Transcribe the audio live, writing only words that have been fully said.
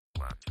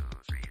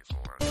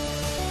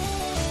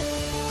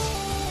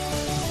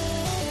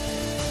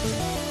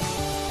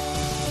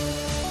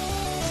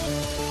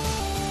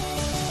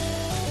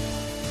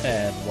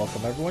And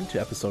welcome everyone to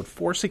episode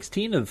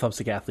 416 of the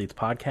Thumbstick Athletes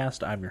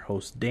podcast. I'm your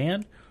host,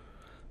 Dan,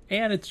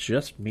 and it's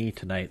just me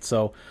tonight.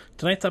 So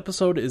tonight's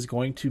episode is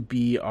going to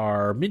be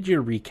our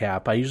mid-year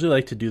recap. I usually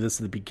like to do this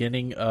at the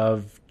beginning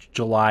of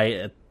July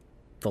at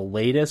the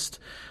latest,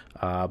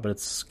 but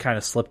it's kind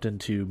of slipped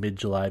into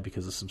mid-July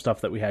because of some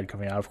stuff that we had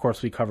coming out. Of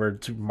course, we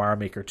covered Super Mario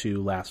Maker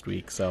 2 last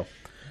week, so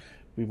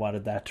we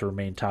wanted that to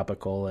remain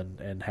topical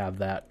and have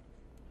that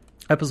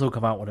episode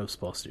come out when it was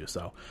supposed to.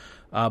 So,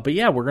 but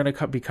yeah, we're going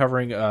to be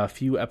covering a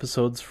few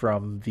episodes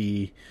from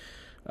the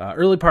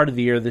early part of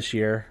the year this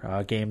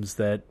year, games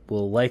that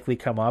will likely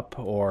come up,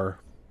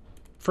 or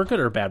for good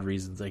or bad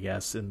reasons, I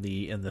guess, in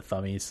the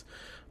thummies.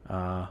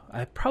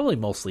 Probably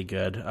mostly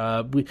good.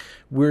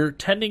 We're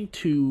tending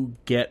to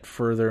get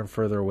further and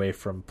further away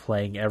from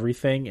playing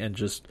everything and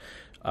just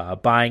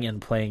buying and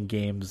playing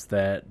games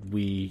that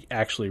we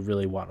actually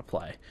really want to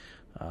play.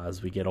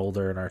 As we get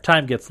older and our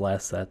time gets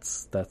less,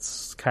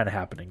 that's kind of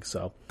happening.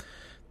 So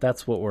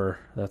that's what we're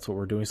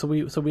doing. So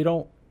we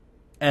don't,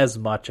 as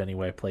much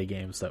anyway, play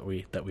games that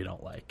we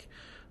don't like.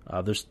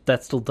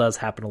 That still does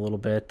happen a little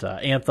bit.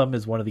 Anthem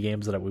is one of the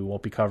games that we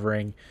won't be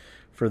covering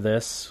for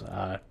this.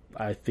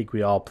 I think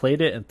we all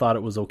played it and thought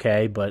it was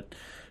okay, but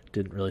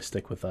didn't really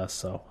stick with us.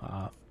 So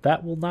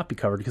that will not be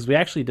covered because we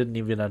actually didn't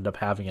even end up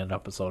having an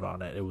episode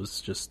on it. It was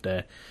just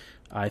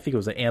I think it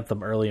was an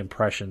Anthem Early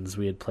Impressions.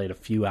 We had played a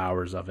few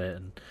hours of it,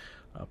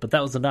 but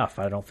that was enough.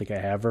 I don't think I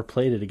ever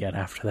played it again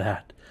after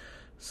that.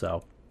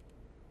 So,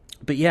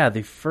 but yeah,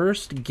 the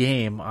first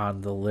game on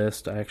the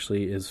list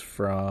actually is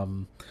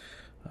from,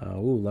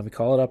 let me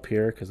call it up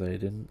here because I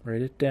didn't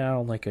write it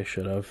down like I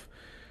should have.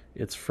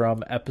 It's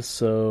from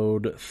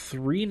episode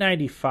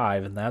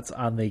 395, and that's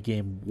on the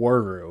game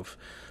Wargroove.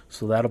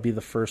 So that'll be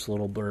the first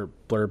little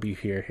blurb you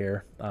hear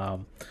here.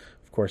 Of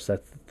course,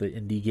 that's the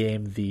indie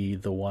game, the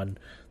one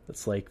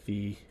that's like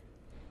the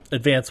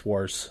Advance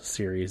Wars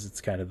series.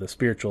 It's kind of the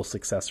spiritual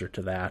successor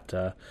to that.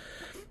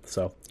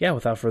 So, yeah,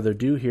 without further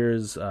ado,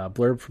 here's a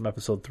blurb from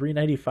episode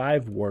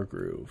 395,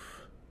 Wargroove.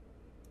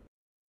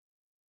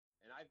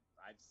 And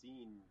I've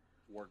seen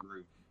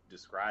Wargroove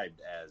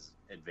described as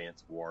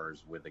Advance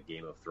Wars with a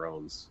Game of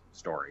Thrones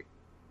story.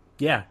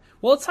 Yeah.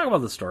 Well, let's talk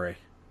about the story.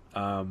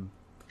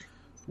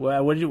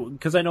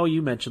 Because I know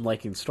you mentioned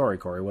liking the story,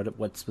 Corey.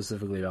 What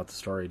specifically about the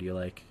story do you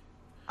like?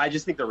 I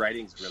just think the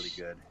writing's really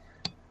good.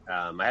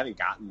 I haven't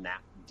gotten that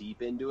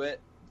deep into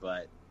it,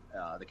 but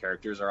the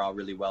characters are all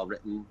really well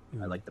written.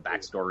 I like the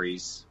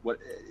backstories.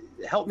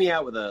 Help me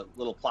out with a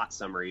little plot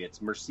summary.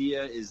 It's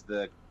Mercia is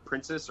the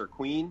princess or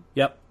queen.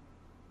 Yep.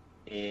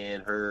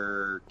 And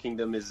her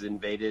kingdom is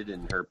invaded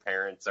and her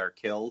parents are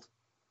killed.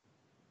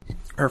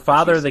 Her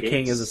father, the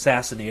king, is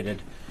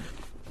assassinated.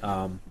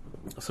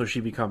 So she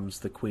becomes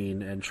the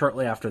queen, and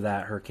shortly after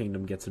that, her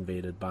kingdom gets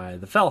invaded by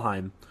the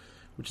Felheim,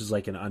 which is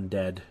like an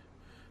undead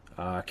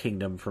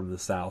kingdom from the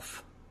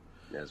south.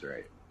 That's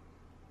right.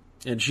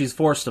 And she's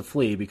forced to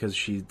flee because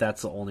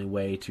that's the only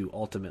way to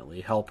ultimately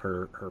help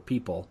her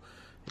people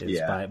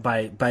is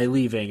by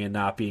leaving and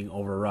not being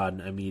overrun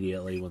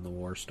immediately when the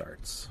war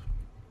starts.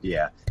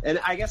 Yeah, and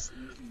I guess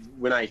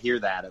when I hear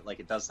that,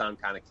 it does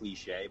sound kind of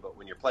cliche, but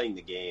when you're playing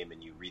the game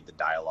and you read the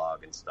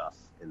dialogue and stuff,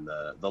 and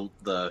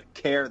the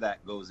care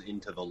that goes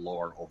into the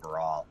lore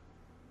overall,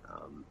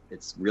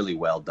 it's really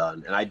well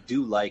done. And I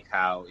do like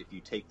how if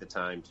you take the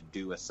time to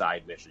do a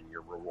side mission,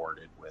 you're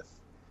rewarded with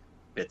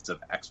bits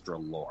of extra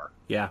lore.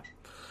 Yeah,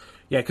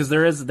 because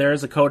there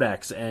is a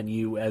codex, and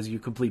as you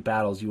complete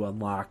battles, you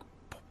unlock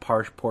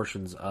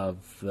portions of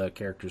the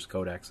characters'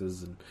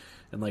 codexes,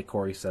 and like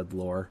Corey said,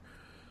 lore.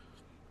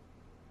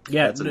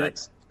 Yeah, that's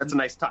a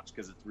nice touch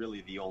because it's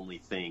really the only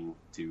thing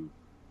to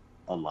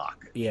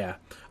unlock. Yeah,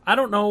 I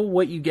don't know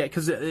what you get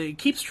because it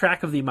keeps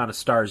track of the amount of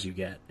stars you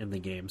get in the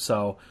game.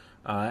 So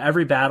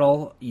every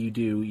battle you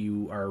do,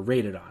 you are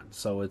rated on.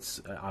 So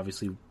it's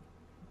obviously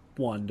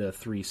 1 to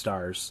 3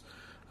 stars.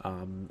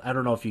 I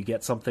don't know if you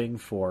get something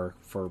for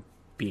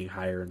being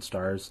higher in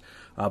stars,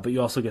 but you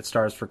also get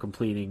stars for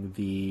completing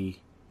the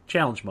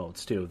challenge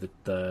modes too.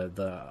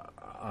 The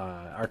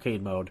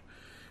arcade mode.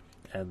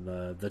 And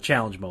the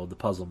challenge mode, the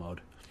puzzle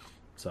mode.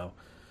 So,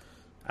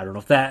 I don't know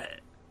if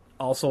that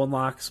also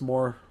unlocks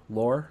more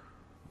lore.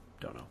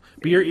 Don't know.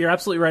 But you're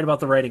absolutely right about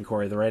the writing,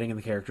 Corey. The writing and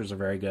the characters are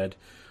very good.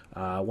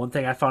 One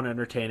thing I found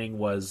entertaining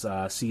was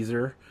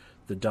Caesar,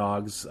 the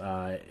dog's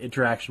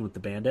interaction with the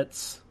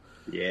bandits.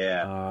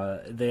 Yeah.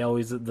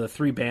 The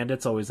 3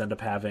 bandits always end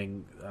up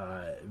having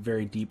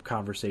very deep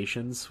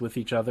conversations with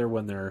each other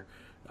when they're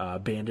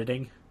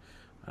banditing.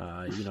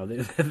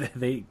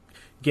 They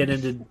get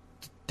into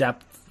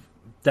depth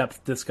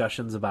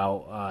discussions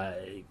about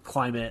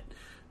climate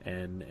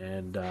and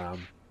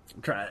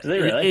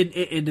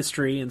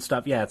industry and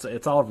stuff. Yeah,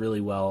 it's all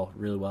really well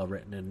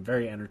written and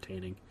very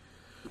entertaining.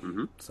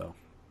 Mm-hmm. So,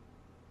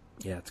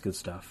 yeah, it's good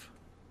stuff.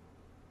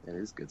 It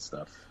is good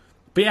stuff.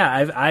 But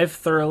yeah, I've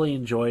thoroughly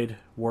enjoyed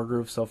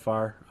Wargroove so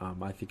far.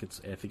 I think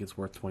it's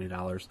worth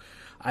 $20.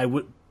 I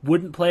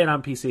wouldn't play it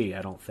on PC.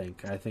 I don't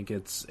think. I think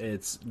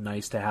it's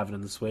nice to have it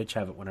in the Switch,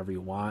 have it whenever you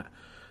want,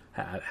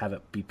 have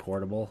it be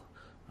portable.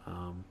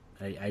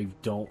 I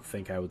don't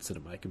think I would sit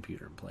at my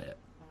computer and play it.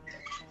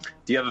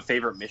 Do you have a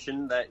favorite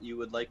mission that you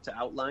would like to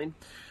outline?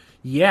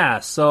 Yeah,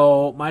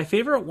 so my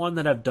favorite one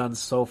that I've done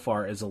so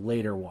far is a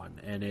later one,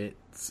 and it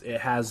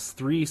has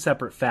three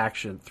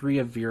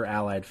of your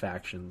allied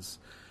factions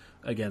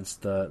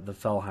against the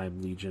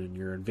Felheim Legion, and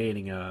you're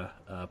invading a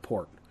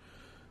port,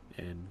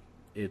 and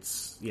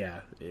it's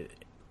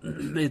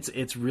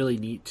really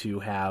neat to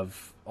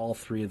have all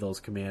three of those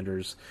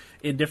commanders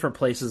in different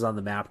places on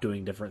the map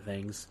doing different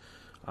things,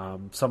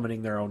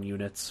 summoning their own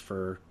units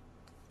for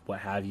what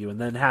have you,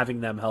 and then having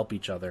them help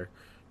each other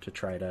to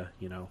try to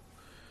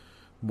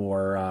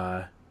more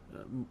I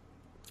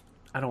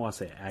don't want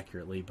to say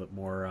accurately, but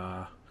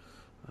more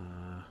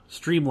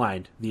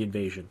streamlined the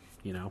invasion.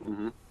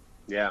 Mm-hmm.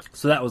 Yeah.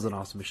 So that was an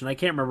awesome mission. I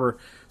can't remember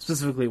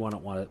specifically which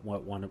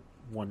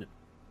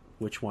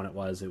one it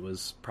was. It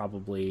was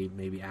probably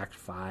maybe Act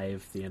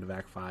 5, the end of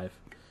Act 5,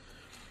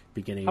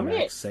 beginning of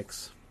Act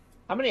 6.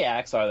 How many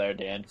acts are there,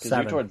 Dan? Because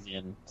you're towards the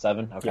end.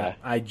 7? Okay. Yeah,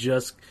 I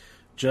just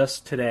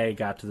today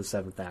got to the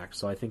 7th act,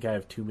 so I think I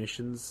have 2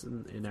 missions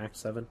in Act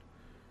 7.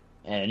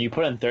 And you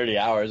put in 30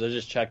 hours. I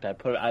just checked. I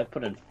put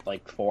in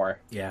like 4.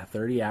 Yeah,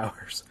 30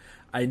 hours.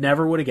 I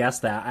never would have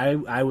guessed that.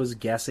 I was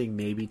guessing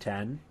maybe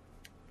 10,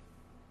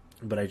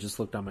 but I just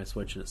looked on my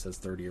Switch and it says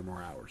 30 or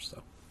more hours.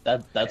 So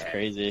that's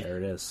crazy. There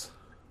it is.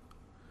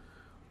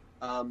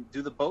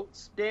 Do the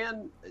boats,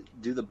 Dan?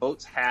 Do the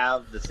boats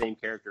have the same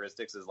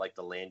characteristics as like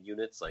the land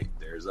units? Like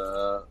there's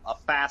a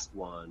fast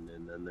one,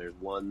 and then there's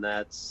one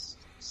that's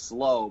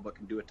slow but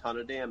can do a ton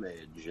of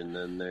damage, and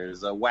then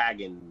there's a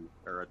wagon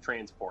or a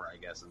transport, I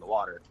guess, in the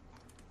water.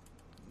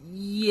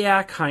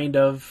 Yeah, kind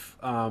of.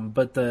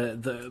 But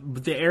the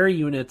air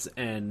units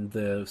and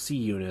the sea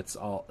units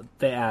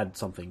they add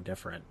something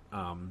different.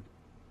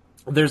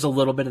 There's a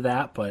little bit of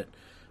that, but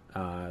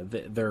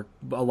they're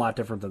a lot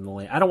different than the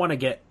land. I don't want to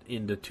get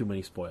into too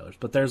many spoilers,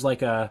 but there's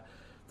like a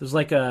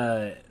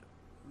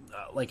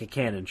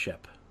cannon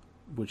ship,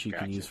 which you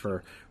can use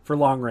for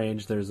long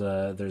range. There's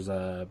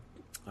a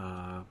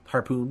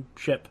harpoon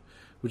ship,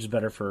 which is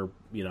better for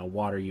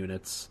water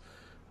units,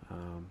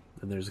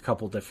 and there's a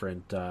couple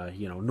different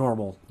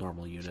normal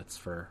units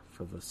for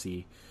the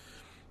sea.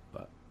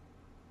 But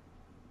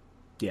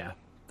yeah,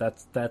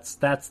 that's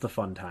the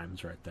fun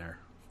times right there.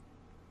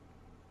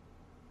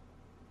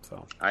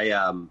 So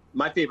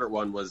my favorite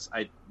one was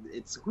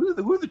who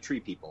are the tree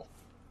people?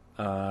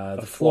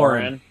 The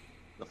Florin.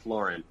 The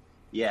Florin.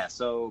 Yeah,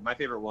 so my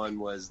favorite one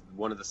was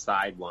one of the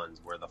side ones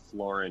where the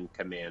Florin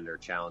commander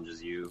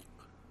challenges you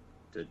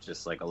to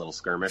just like a little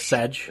skirmish.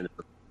 Sedge. And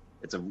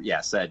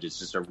Sedge. It's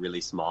just a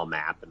really small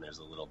map, and there's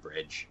a little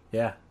bridge.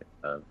 Yeah.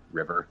 A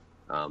river.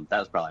 That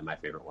was probably my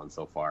favorite one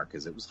so far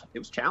because it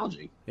was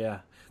challenging. Yeah,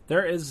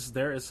 there is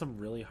some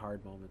really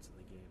hard moments in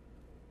the game.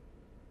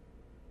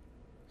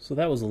 So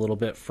that was a little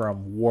bit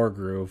from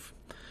Wargroove.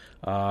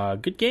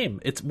 Good game.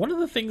 It's one of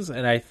the things,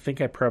 and I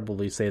think I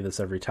probably say this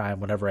every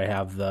time whenever I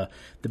have the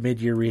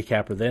mid-year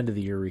recap or the end of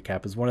the year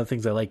recap, is one of the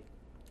things I like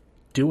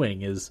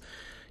doing is,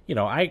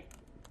 I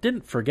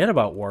didn't forget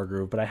about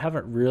Wargroove, but I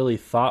haven't really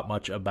thought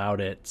much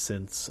about it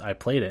since I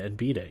played it and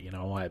beat it,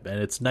 and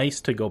it's nice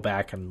to go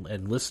back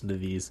and listen to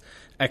these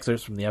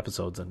excerpts from the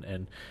episodes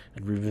and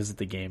revisit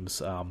the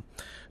games.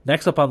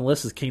 Next up on the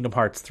list is Kingdom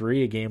Hearts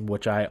 3, a game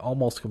which I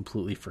almost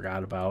completely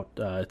forgot about.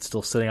 It's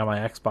still sitting on my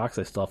Xbox.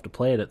 I still have to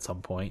play it at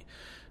some point.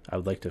 I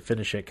would like to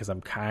finish it because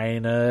I'm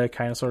kind of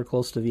sort of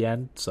close to the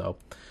end. So,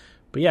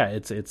 but yeah,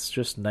 it's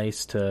just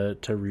nice to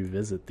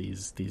revisit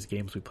these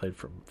games we played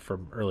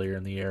from earlier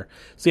in the year.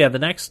 So yeah, the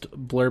next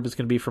blurb is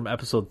going to be from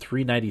episode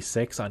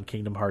 396 on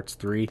Kingdom Hearts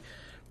 3.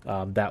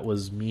 That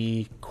was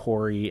me,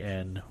 Corey,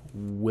 and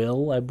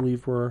Will, I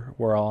believe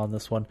we're all on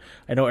this one.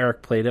 I know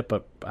Eric played it,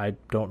 but I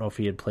don't know if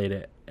he had played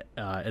it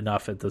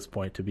enough at this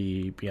point to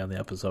be on the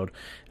episode.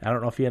 I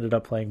don't know if he ended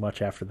up playing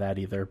much after that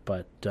either,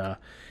 but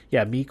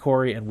yeah, me,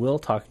 Corey, and Will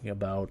talking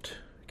about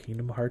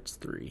Kingdom Hearts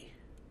 3.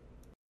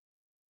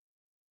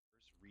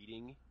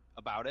 Reading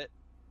about it,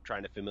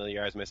 trying to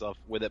familiarize myself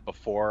with it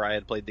before I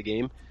had played the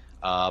game.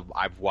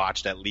 I've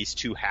watched at least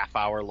 2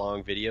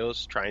 half-hour-long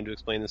videos trying to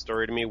explain the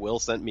story to me. Will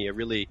sent me a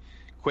really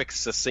quick,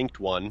 succinct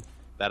one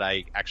that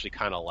I actually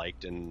kind of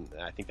liked, and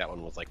I think that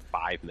one was like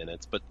 5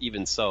 minutes. But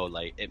even so,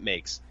 like, it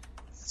makes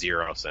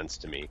 0 sense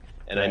to me.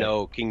 And right. I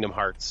know Kingdom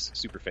Hearts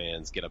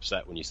superfans get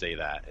upset when you say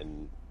that,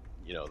 and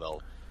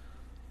they'll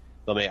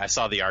make. I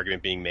saw the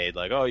argument being made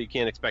like, oh, you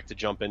can't expect to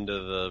jump into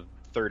the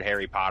 3rd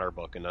Harry Potter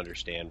book and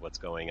understand what's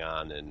going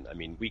on. And I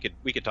mean, we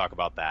could talk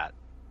about that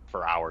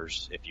for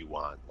hours if you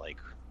want. Like,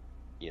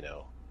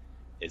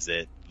 is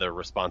it the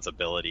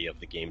responsibility of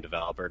the game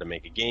developer to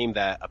make a game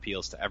that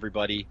appeals to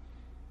everybody,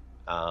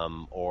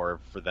 or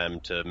for them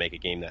to make a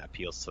game that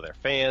appeals to their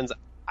fans?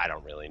 I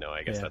don't really know.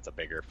 I guess that's a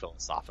bigger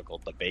philosophical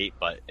debate.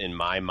 But in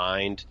my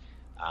mind,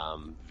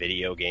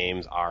 video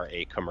games are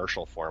a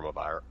commercial form of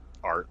art,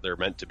 art. They're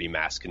meant to be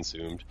mass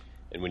consumed.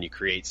 And when you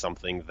create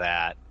something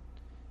that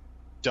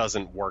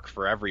doesn't work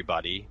for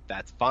everybody,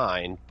 that's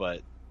fine,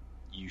 but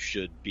you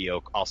should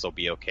also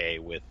be okay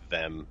with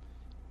them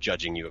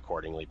judging you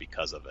accordingly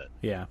because of it.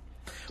 Yeah.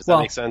 Does that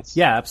make sense?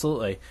 Yeah,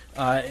 absolutely.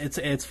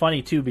 It's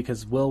funny too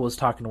because Will was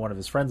talking to one of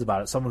his friends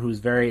about it. Someone who's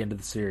very into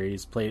the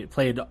series,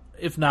 played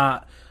if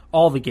not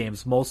all the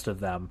games, most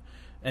of them,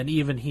 and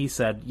even he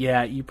said,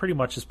 "Yeah, you pretty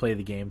much just play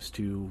the games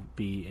to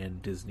be in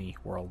Disney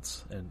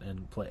worlds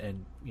and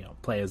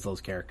play as those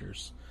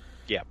characters."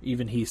 Yeah.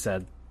 Even he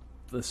said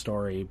the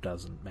story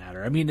doesn't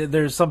matter. I mean,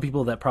 there's some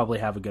people that probably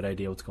have a good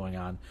idea what's going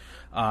on.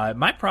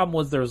 My problem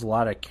was there was a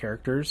lot of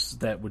characters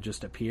that would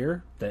just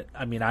appear that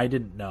I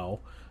didn't know.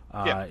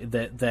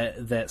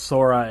 That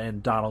Sora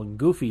and Donald and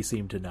Goofy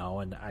seemed to know,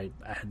 and I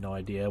had no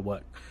idea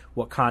what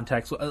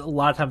context. A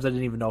lot of times I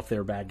didn't even know if they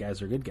were bad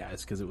guys or good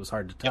guys because it was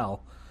hard to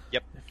tell.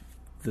 Yep.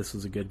 If this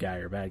was a good guy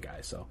or a bad guy.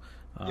 So,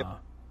 yep.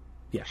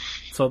 Yeah.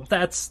 So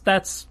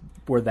that's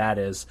where that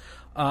is.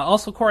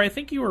 Also, Corey, I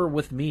think you were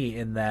with me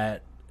in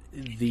that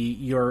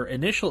your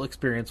initial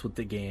experience with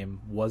the game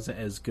wasn't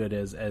as good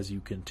as you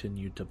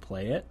continued to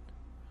play it.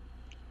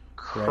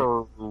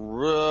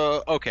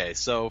 Right? Okay,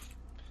 so.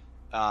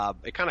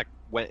 It kind of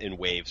went in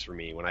waves for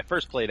me. When I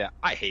first played it,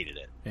 I hated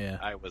it. Yeah.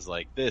 I was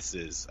like, this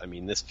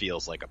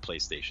feels like a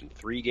PlayStation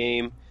 3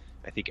 game.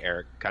 I think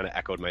Eric kind of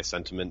echoed my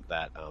sentiment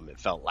that it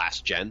felt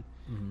last gen.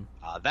 Mm-hmm.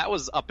 That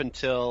was up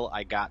until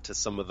I got to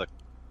some of the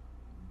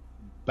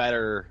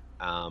better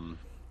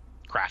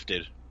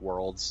crafted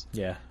worlds.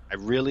 Yeah. I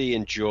really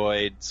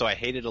enjoyed... So I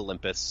hated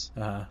Olympus.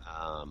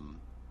 Uh-huh.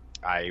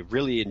 I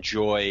really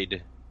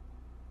enjoyed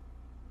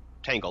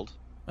Tangled.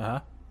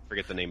 Uh-huh.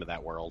 Forget the name of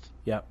that world.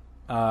 Yep.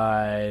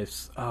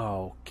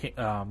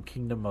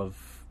 Kingdom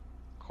of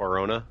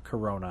Corona,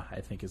 I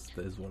think is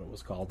what it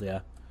was called.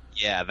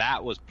 Yeah,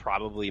 that was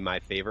probably my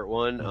favorite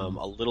one. Mm-hmm.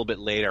 A little bit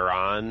later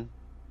on,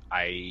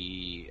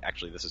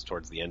 this is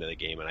towards the end of the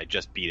game, and I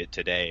just beat it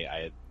today.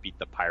 I beat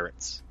the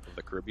Pirates of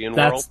the Caribbean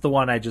world. That's the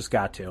one I just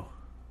got to.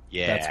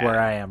 Yeah, that's where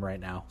I am right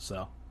now.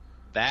 So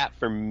that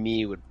for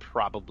me would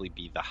probably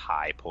be the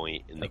high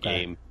point in the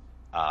game.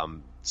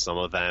 Some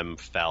of them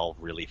fell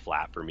really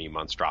flat for me.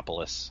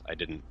 Monstropolis, I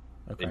didn't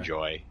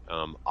enjoy.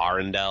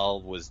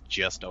 Arendelle was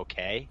just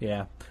okay.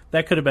 Yeah,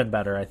 that could have been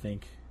better, I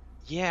think.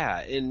 Yeah,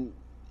 and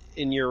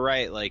you're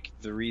right. Like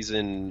the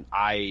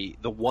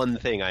one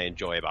thing I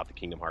enjoy about the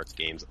Kingdom Hearts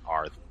games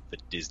are the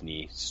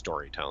Disney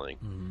storytelling.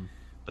 Mm-hmm.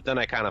 But then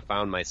I kind of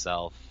found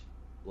myself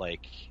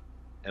like,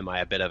 am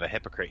I a bit of a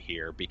hypocrite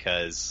here?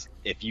 Because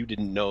if you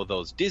didn't know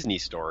those Disney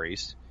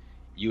stories,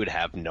 you would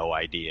have no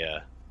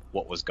idea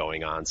what was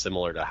going on.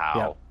 Similar to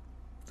how.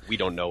 We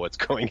don't know what's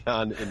going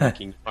on in the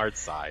Kingdom Hearts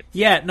side.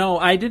 Yeah, no,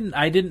 I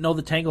didn't know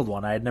the Tangled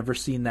one. I had never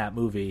seen that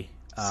movie.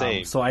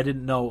 Same. So I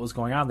didn't know what was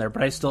going on there,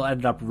 but I still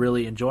ended up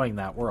really enjoying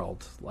that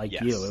world. Like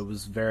yes. you, it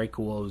was very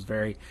cool. It was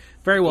very,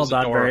 very well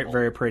done. Adorable. Very,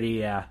 very pretty.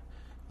 Yeah.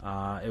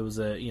 It was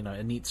a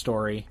neat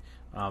story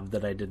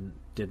that I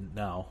didn't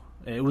know.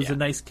 It was a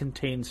nice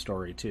contained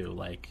story too.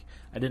 Like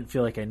I didn't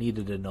feel like I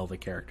needed to know the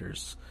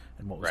characters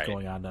and what was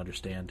going on to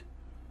understand.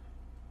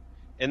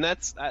 And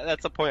that's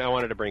a point I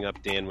wanted to bring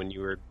up, Dan, when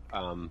you were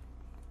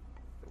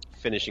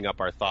finishing up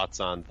our thoughts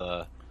on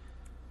the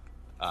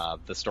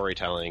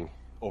storytelling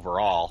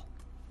overall.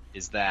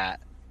 Is that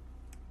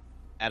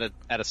at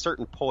a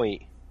certain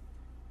point?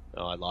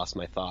 Oh, I lost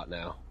my thought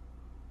now.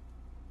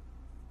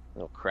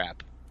 Oh crap!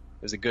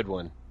 It was a good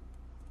one.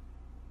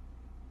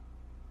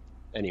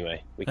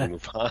 Anyway, we can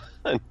move on.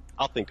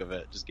 I'll think of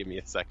it. Just give me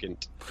a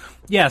second.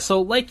 Yeah,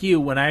 so like you,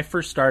 when I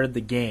first started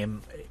the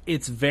game,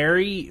 it's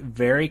very,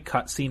 very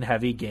cutscene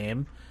heavy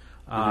game.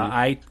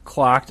 I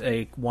clocked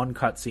one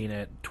cutscene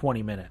at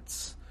 20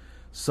 minutes.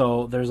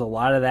 So there's a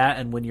lot of that,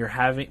 and when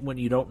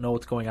you don't know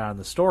what's going on in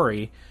the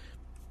story,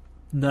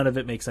 none of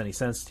it makes any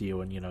sense to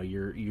you, and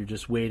you're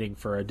just waiting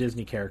for a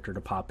Disney character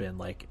to pop in,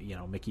 like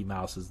Mickey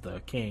Mouse is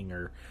the king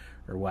or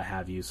what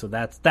have you. So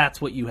that's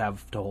what you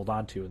have to hold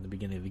on to in the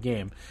beginning of the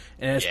game,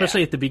 and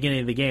especially at the beginning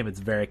of the game, it's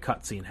very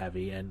cutscene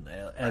heavy. And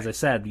as I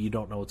said, you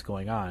don't know what's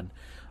going on.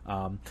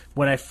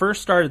 When I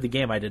first started the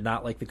game, I did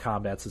not like the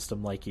combat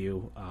system like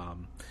you,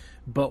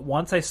 but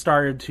once I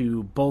started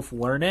to both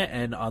learn it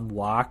and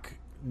unlock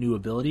new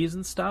abilities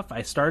and stuff,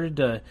 I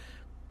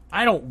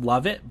don't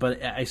love it,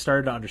 but I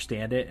started to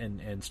understand it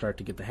and start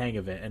to get the hang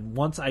of it. And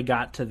once I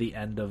got to the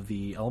end of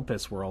the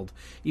Olympus world,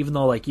 even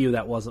though like you,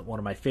 that wasn't one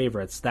of my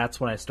favorites, that's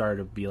when I started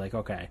to be like,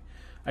 okay,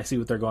 I see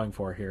what they're going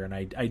for here, and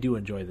I do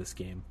enjoy this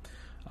game.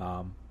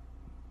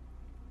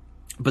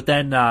 But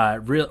then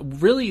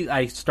really,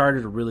 I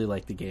started to really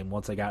like the game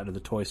once I got into the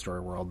Toy Story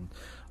world.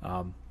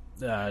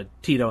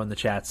 Tito in the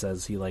chat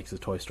says he likes the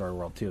Toy Story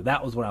world too.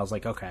 That was when I was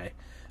like, okay,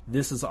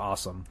 this is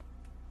awesome.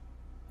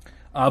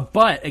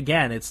 But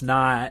again, it's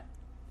not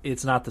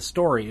the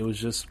story. It was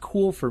just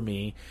cool for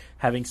me,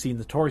 having seen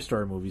the Toy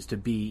Story movies, to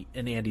be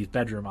in Andy's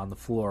bedroom on the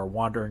floor,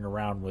 wandering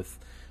around with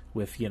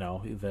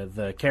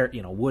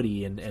the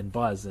Woody and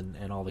Buzz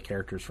and all the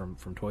characters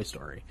from Toy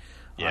Story.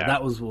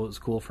 That was what was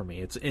cool for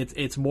me.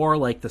 It's more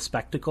like the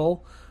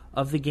spectacle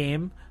of the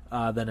game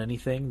than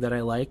anything that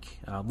I like.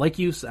 Like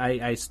you,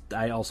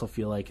 I also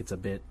feel like it's a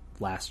bit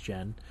last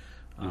gen.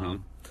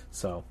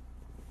 So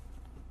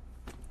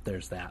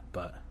there's that.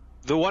 But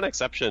the one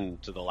exception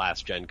to the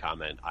last gen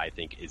comment, I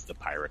think, is the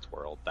Pirates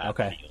World. That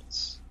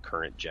feels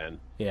current gen.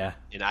 Yeah.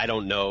 And I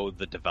don't know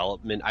the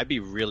development. I'd be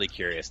really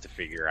curious to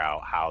figure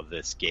out how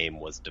this game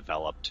was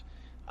developed.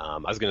 I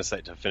was going to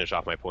say, to finish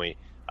off my point,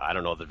 I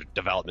don't know the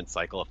development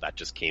cycle, if that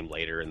just came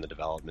later in the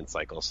development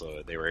cycle,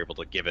 so they were able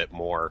to give it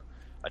more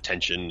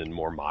attention and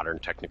more modern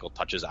technical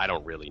touches. I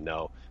don't really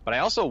know. But I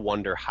also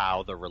wonder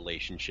how the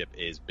relationship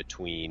is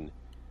between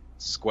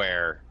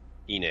Square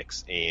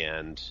Enix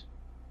and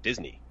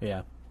Disney.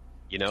 Yeah.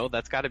 You know,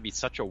 that's got to be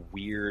such a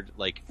weird,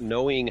 like,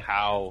 knowing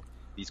how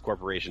these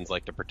corporations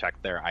like to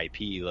protect their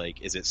IP,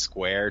 like, is it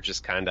Square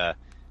just kind of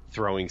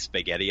throwing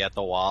spaghetti at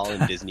the wall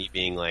and Disney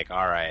being like,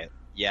 all right,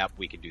 yeah,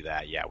 we can do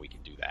that. Yeah, we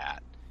can do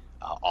that.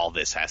 All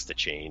this has to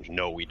change.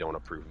 No, we don't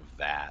approve of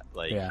that.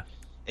 Like, yeah.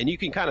 And you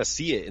can kind of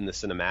see it in the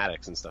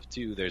cinematics and stuff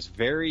too. There's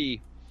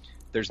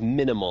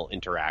minimal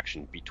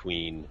interaction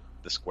between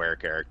the Square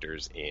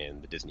characters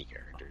and the Disney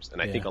characters.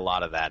 And I think a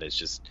lot of that is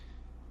just,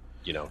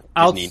 you know,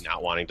 Disney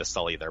not wanting to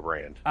sully their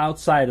brand.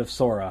 Outside of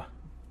Sora.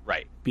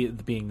 Right.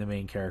 Being the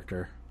main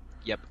character.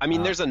 Yep. I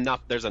mean, there's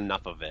enough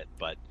of it,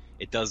 but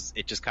it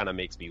just kind of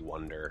makes me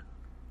wonder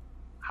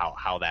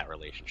how that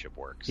relationship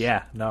works.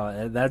 Yeah,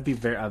 no, that'd be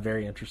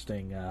very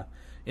interesting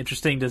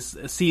to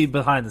see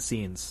behind the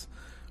scenes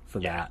for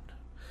that.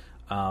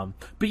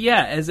 But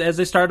yeah, as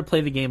I started to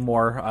play the game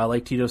more,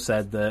 like Tito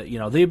said,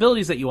 the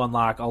abilities that you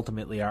unlock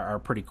ultimately are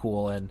pretty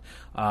cool, and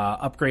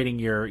upgrading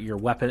your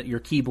weapon, your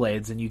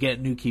keyblades, and you get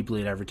a new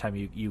keyblade every time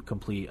you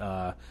complete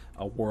a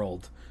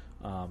world.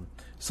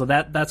 So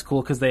that's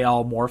cool because they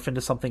all morph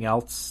into something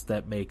else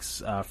that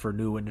makes for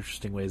new and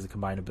interesting ways to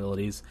combine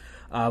abilities.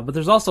 But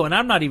there's also, and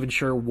I'm not even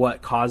sure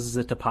what causes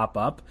it to pop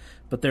up,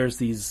 but there's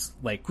these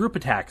like group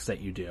attacks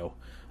that you do.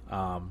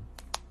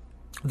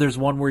 There's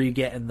one where you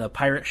get in the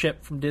pirate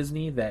ship from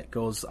Disney that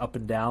goes up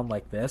and down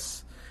like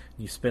this.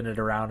 You spin it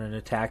around and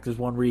attack. There's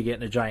one where you get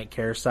in a giant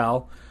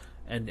carousel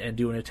and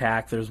do an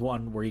attack. There's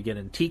one where you get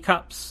in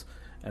teacups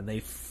and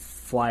they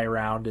fly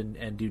around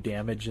and do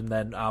damage. And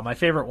then my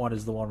favorite one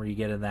is the one where you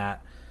get in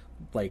that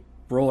like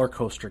roller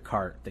coaster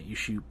cart that you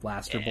shoot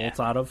blaster bolts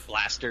out of.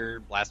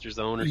 Blaster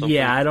zone or something.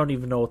 Yeah, I don't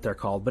even know what they're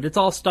called, but it's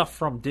all stuff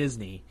from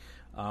Disney.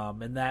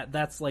 And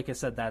that's like I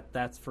said,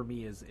 that's for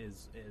me is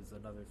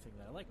another thing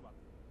that I like about it.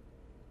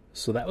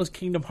 So that was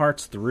Kingdom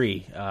Hearts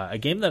 3, a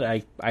game that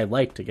I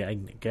liked.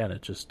 Again,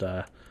 it just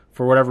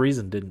for whatever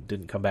reason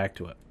didn't come back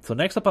to it. So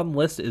next up on the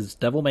list is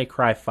Devil May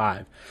Cry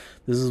 5.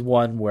 This is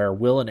one where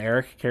Will and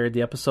Eric carried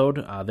the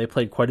episode. They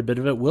played quite a bit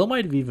of it. Will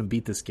might have even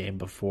beat this game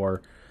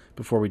before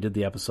we did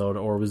the episode,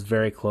 or was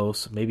very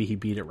close. Maybe he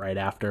beat it right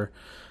after.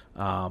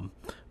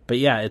 But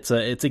yeah, it's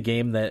a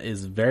game that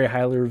is very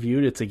highly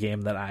reviewed. It's a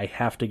game that I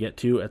have to get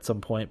to at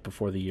some point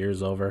before the year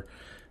is over.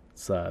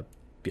 It's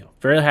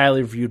very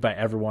highly reviewed by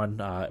everyone.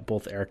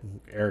 Both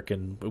Eric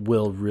and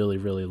Will really,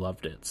 really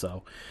loved it.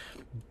 So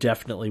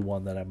definitely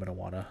one that I'm going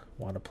to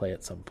want to play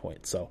at some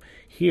point. So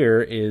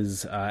here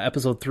is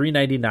episode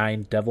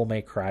 399, Devil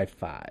May Cry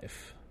 5. It was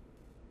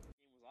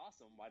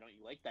awesome. Why don't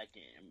you like that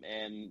game?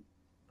 And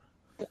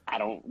I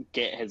don't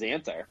get his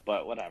answer,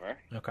 but whatever.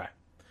 Okay.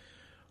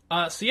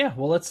 So yeah,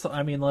 well let's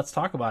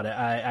talk about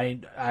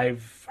it.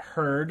 I've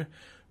heard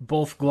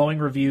both glowing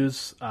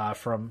reviews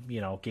from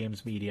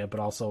games media, but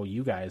also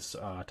you guys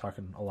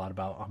talking a lot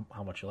about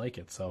how much you like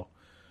it. So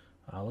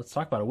let's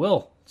talk about it.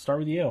 Will, start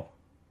with you.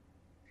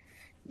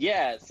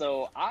 Yeah,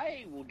 so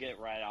I will get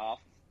right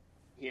off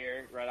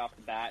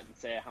the bat and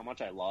say how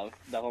much I love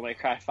Devil May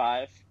Cry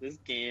 5. This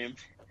game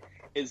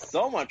is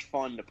so much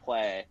fun to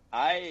play.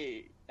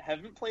 I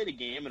haven't played a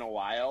game in a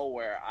while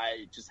where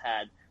I just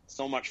had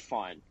so much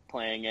fun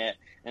playing it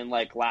and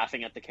like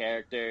laughing at the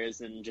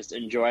characters and just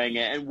enjoying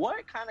it. And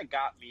what kind of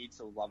got me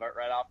to love it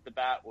right off the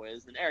bat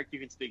was, and Eric, you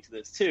can speak to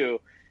this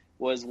too,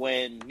 was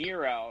when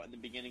Nero in the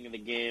beginning of the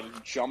game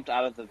jumped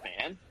out of the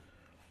van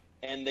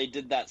and they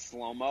did that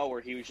slow-mo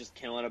where he was just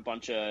killing a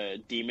bunch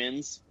of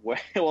demons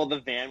while the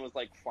van was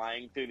like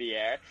flying through the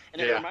air.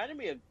 And it reminded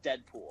me of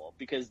Deadpool,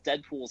 because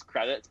Deadpool's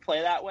credits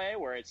play that way,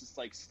 where it's just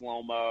like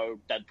slow-mo,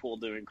 Deadpool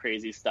doing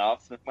crazy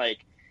stuff.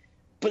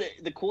 But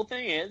the cool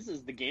thing is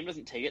the game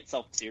doesn't take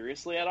itself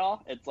seriously at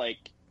all. It's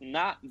like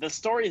the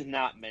story is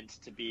not meant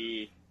to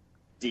be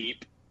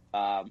deep.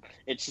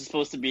 It's just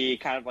supposed to be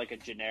kind of like a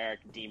generic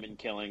demon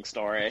killing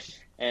story.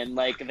 And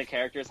like the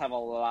characters have a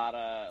lot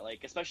of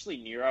like, especially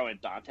Nero and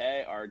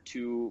Dante are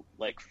two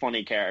like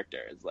funny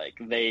characters. Like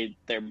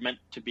they're meant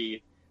to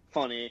be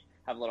funny,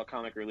 have a little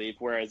comic relief,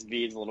 whereas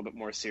V is a little bit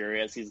more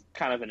serious. He's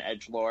kind of an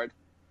edgelord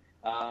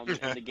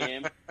in the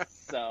game.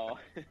 So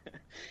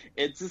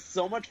it's just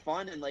so much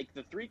fun, and like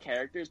the three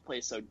characters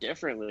play so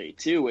differently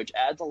too, which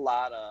adds a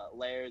lot of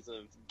layers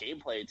of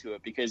gameplay to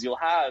it, because you'll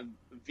have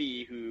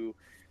V who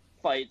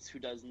fights, who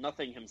does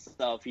nothing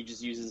himself. He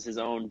just uses his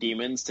own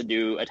demons to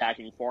do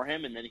attacking for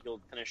him, and then he'll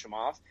finish him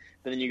off.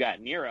 But then you got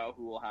Nero,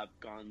 who will have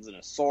guns and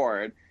a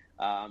sword,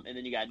 And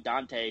then you got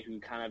Dante, who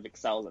kind of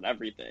excels at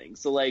everything.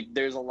 So, like,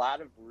 there's a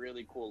lot of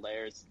really cool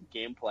layers to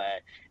gameplay.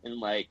 And,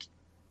 like,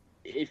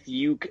 if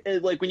you,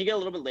 like, when you get a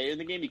little bit later in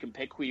the game, you can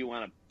pick who you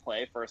want to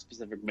play for a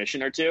specific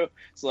mission or two.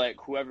 So, like,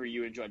 whoever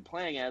you enjoyed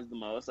playing as the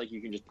most, like,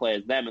 you can just play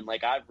as them. And,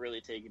 like, I've really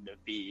taken to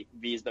V.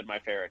 V's been my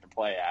favorite to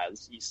play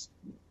as. He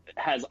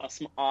has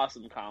some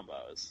awesome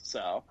combos.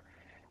 So,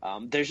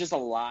 there's just a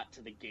lot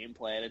to the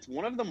gameplay. And it's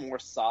one of the more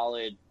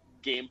solid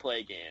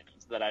gameplay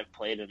games that I've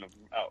played in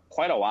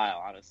quite a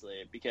while,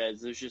 honestly,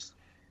 because it just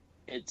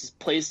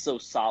plays so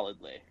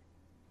solidly.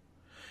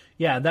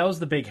 Yeah, that was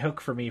the big hook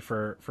for me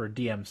for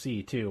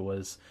DMC too.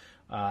 Was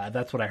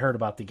that's what I heard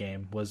about the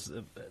game was,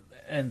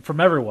 and from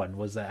everyone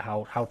was that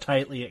how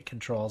tightly it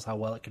controls, how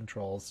well it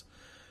controls,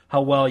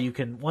 how well you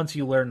can once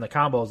you learn the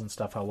combos and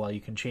stuff, how well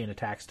you can chain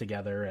attacks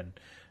together,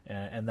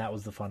 and that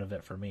was the fun of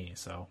it for me.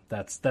 So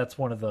that's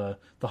one of the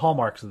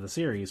hallmarks of the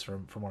series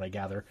from what I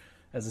gather.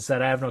 As I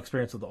said, I have no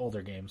experience with the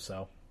older games,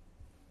 so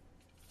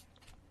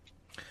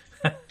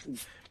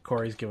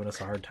Corey's giving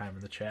us a hard time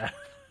in the chat.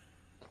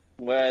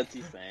 What's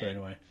he saying? But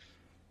anyway.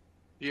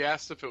 He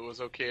asked if it was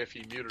okay if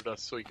he muted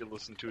us so he could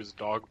listen to his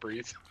dog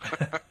breathe.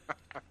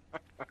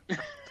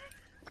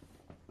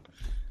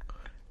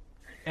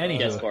 Anywho.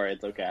 Yes, Corey,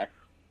 it's okay.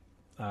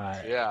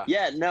 Yeah.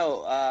 Yeah,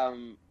 no,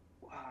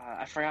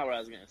 I forgot what I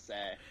was going to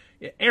say.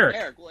 Yeah,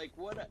 Eric, like,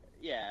 what,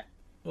 yeah.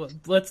 Well,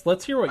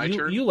 let's hear what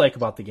you like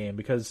about the game,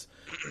 because,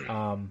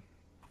 I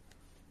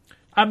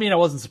mean, I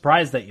wasn't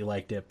surprised that you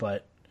liked it,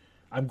 but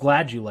I'm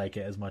glad you like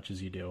it as much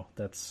as you do.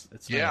 It's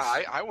yeah,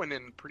 nice. I went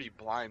in pretty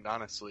blind,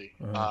 honestly.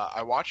 Uh-huh.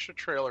 I watched a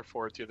trailer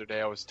for it the other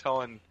day. I was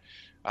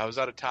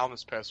out of town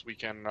this past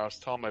weekend, and I was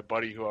telling my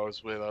buddy who I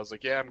was with, I was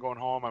like, yeah, I'm going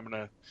home. I'm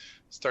going to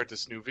start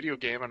this new video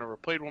game. I never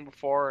played one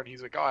before. And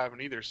he's like, oh, I haven't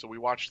either. So we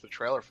watched the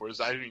trailer for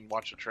it. I didn't even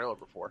watch the trailer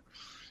before.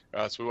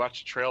 So we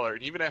watched the trailer,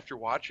 and even after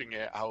watching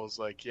it, I was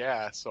like,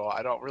 yeah, so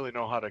I don't really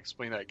know how to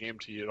explain that game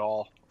to you at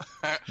all.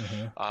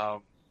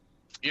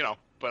 You know,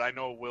 but I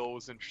know Will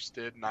was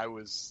interested, and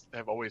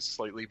have always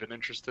slightly been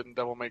interested in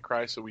Devil May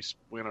Cry, so we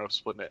ended up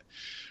splitting it.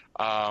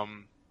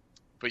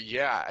 But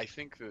yeah, I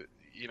think that,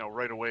 you know,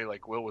 right away,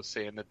 like Will was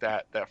saying,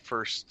 that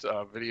first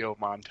video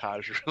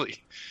montage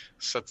really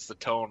sets the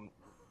tone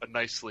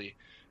nicely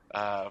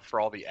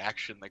for all the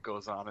action that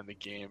goes on in the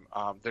game.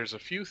 There's a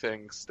few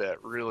things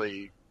that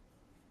really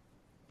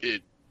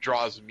it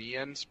draws me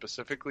in,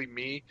 specifically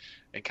me,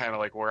 and kind of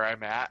like where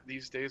I'm at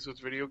these days with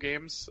video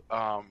games.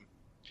 The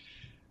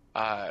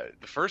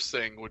first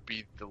thing would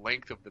be the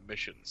length of the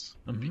missions,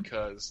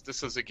 because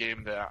this is a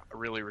game that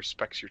really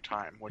respects your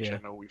time, which I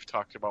know we've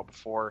talked about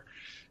before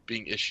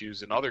being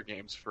issues in other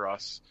games for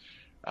us.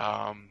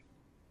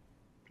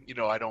 You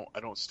know, I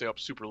don't stay up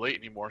super late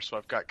anymore, so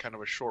I've got kind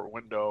of a short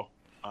window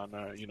on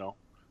a, you know,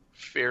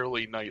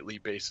 fairly nightly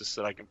basis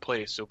that I can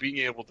play. So being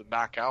able to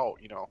knock out,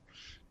 you know,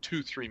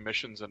 2-3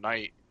 missions a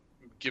night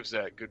gives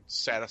that good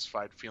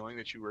satisfied feeling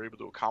that you were able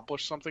to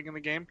accomplish something in the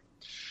game.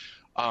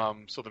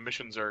 So the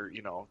missions are,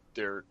 you know,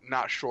 they're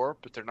not short,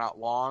 but they're not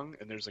long,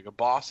 and there's like a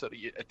boss at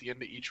the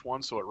end of each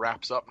one, so it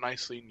wraps up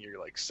nicely and you're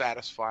like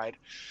satisfied.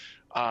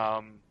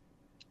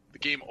 The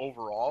game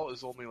overall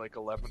is only like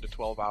 11 to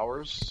 12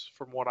 hours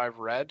from what I've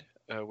read,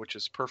 which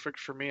is perfect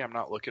for me. I'm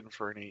not looking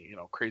for any, you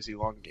know, crazy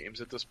long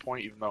games at this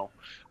point, even though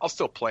I'll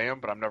still play them,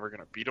 but I'm never going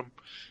to beat them.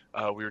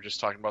 We were just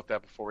talking about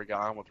that before we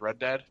got on with Red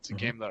Dead. It's a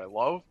game that I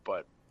love,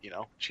 but, you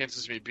know,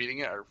 chances of me beating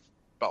it are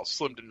about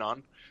slim to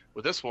none.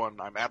 With this one,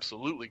 I'm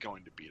absolutely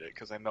going to beat it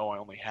because I know I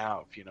only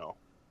have, you know,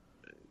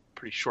 a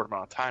pretty short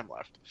amount of time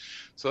left.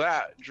 So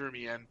that drew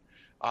me in.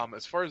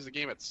 As far as the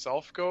game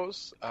itself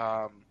goes,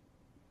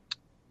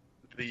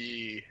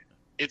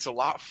 it's a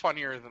lot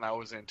funnier than I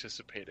was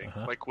anticipating.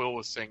 Like Will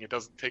was saying, it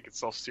doesn't take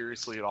itself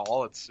seriously at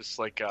all. It's just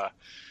like a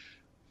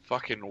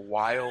fucking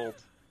wild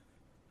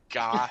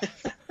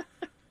goth,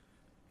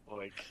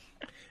 like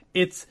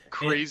it's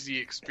crazy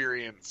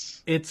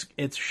experience. It's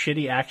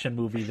shitty action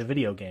movie, the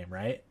video game,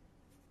 right?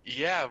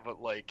 Yeah,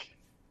 but like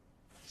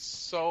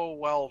so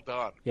well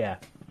done. Yeah,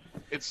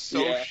 it's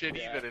so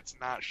shitty that it's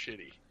not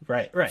shitty.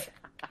 Right.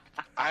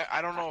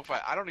 I don't know if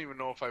I don't even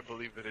know if I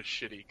believe that it's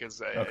shitty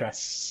because it's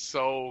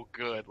so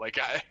good. Like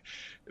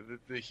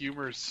the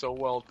humor is so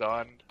well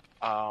done.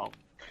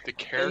 The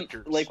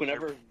characters, and, like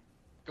whenever,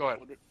 go ahead.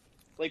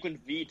 Like when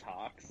V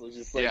talks, it's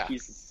just like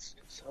he's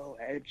so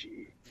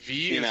edgy.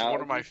 V is one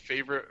of my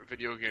favorite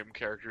video game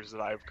characters that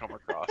I've come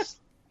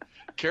across.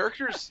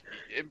 Characters,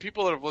 and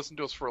people that have listened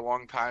to us for a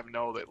long time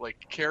know that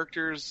like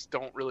characters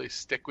don't really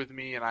stick with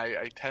me, and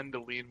I tend to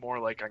lean more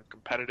like on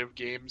competitive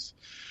games.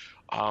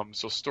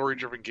 So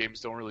story-driven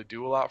games don't really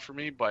do a lot for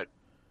me, but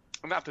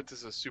not that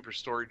this is super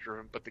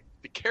story-driven, but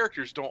the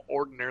characters don't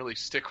ordinarily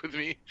stick with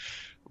me.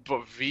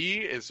 But V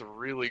is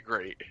really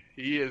great.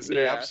 He is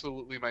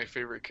absolutely my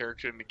favorite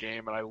character in the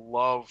game, and I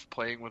love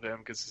playing with him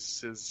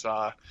because his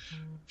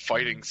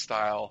fighting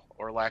style,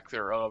 or lack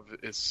thereof,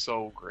 is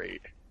so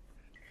great.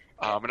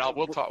 And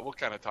we'll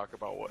kind of talk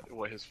about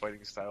what his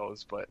fighting style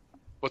is, but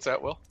what's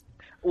that, Will?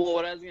 Well,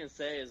 what I was going to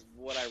say is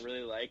what I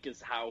really like is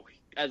how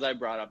as I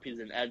brought up, he's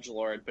an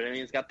edgelord, but then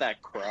he's got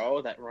that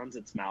crow that runs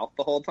its mouth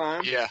the whole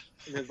time. Yeah,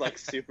 And is like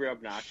super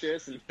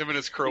obnoxious. And him and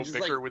his crow just,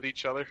 bicker like- with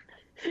each other.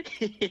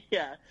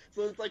 yeah,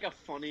 so it's like a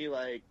funny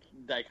like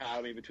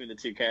dichotomy between the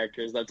two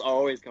characters that's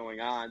always going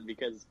on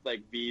because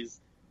like V's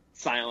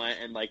silent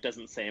and like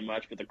doesn't say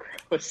much, but the crow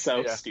is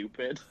so Yeah.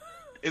 stupid.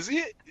 Is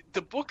it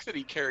the book that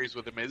he carries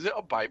with him? Is it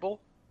a Bible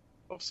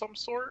of some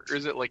sort, or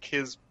is it like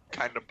his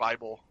kind of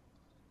Bible?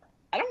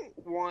 I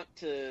don't want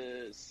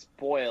to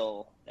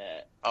spoil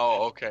it.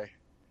 Oh, okay,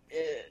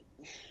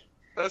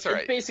 that's all It's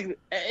right. basically,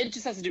 it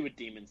just has to do with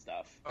demon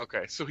stuff.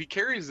 Okay, so he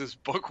carries this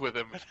book with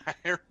him, and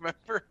I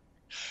remember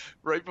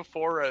right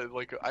before,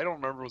 like, I don't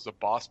remember if it was a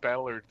boss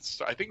battle or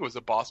I think it was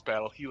a boss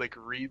battle. He like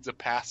reads a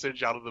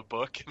passage out of the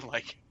book, and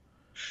like,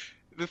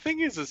 the thing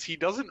is he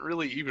doesn't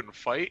really even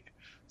fight.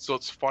 So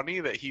it's funny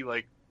that he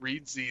like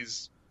reads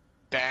these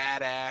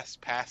badass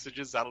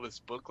passages out of this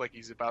book like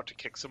he's about to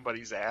kick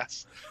somebody's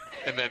ass,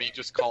 and then he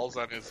just calls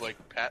on his like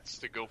pets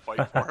to go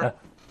fight for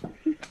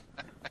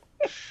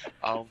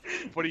him.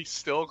 But he's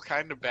still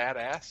kind of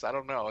badass. I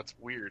don't know. It's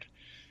weird.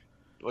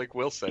 Like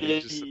Will said,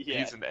 he's Yeah,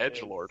 an it is.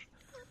 edgelord.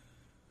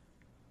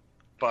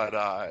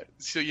 But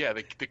so yeah,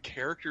 the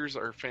characters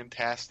are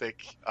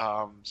fantastic.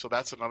 So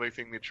that's another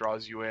thing that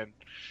draws you in.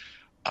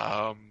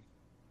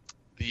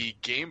 The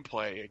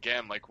gameplay,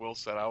 again, like Will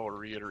said, I will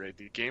reiterate,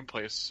 the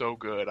gameplay is so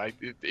good.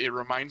 It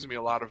reminds me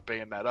a lot of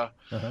Bayonetta.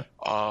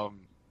 Uh-huh.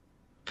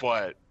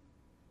 But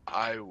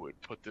I would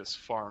put this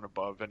far and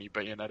above any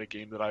Bayonetta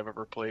game that I've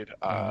ever played.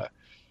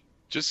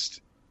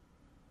 Just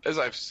as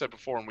I've said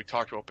before when we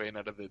talked about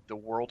Bayonetta, the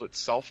world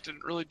itself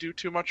didn't really do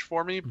too much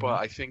for me, but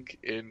I think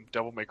in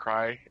Devil May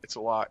Cry, it's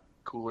a lot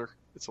cooler.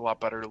 It's a lot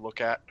better to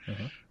look at.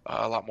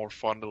 A lot more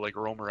fun to like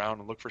roam around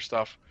and look for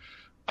stuff.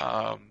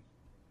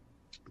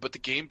 But the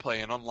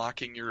gameplay and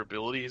unlocking your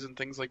abilities and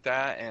things like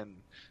that and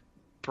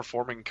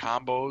performing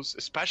combos,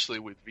 especially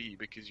with V,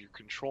 because you're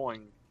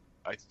controlling,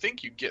 I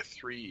think you get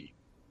 3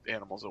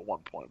 animals at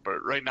one point,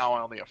 but right now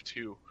I only have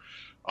 2.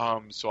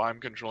 So I'm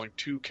controlling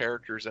 2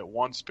 characters at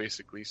once,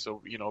 basically.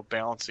 So,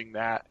 balancing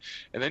that.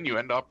 And then you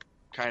end up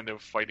kind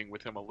of fighting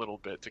with him a little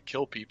bit to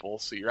kill people.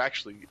 So you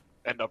actually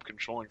end up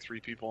controlling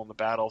 3 people in the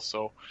battle.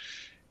 So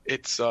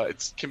it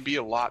can be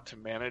a lot to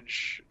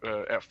manage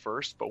at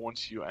first, but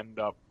once you end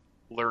up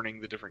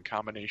learning the different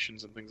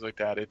combinations and things like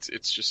that,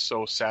 it's just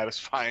so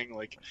satisfying.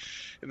 Like,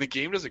 and the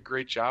game does a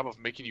great job of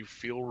making you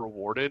feel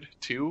rewarded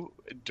too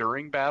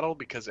during battle,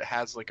 because it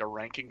has like a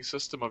ranking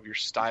system of your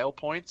style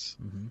points,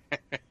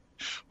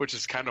 which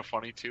is kind of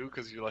funny too,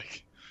 because you're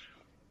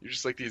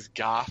just like these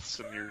goths,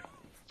 and your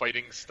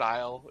fighting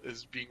style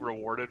is being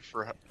rewarded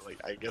for,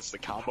 like, I guess the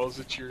combos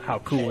that you're How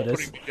cool it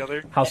is. putting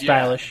together, How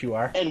stylish you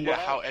are. And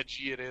how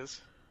edgy it is.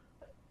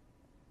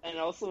 And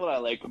also what I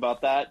like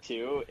about that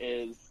too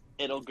is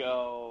it'll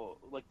go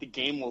like the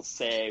game will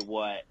say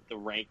what the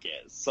rank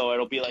is. So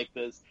it'll be like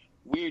this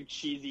weird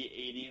cheesy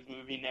 80s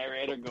movie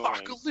narrator going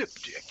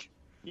Apocalyptic.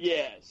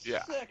 Yes,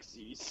 Yeah.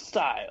 sexy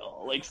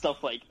style, like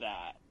stuff like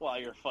that while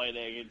you're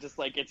fighting. It just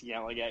like it's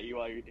yelling at you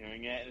while you're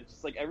doing it, and it's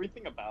just like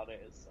everything about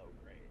it is so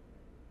great.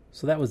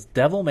 So that was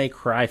Devil May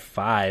Cry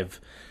 5.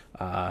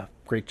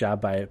 Great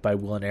job by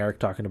Will and Eric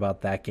talking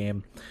about that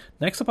game.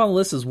 Next up on the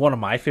list is one of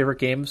my favorite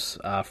games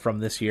from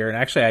this year, and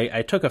actually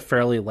I took a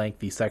fairly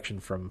lengthy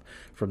section from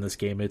this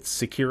game. It's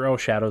Sekiro: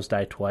 Shadows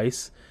Die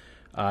Twice.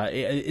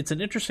 It's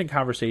an interesting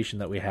conversation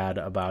that we had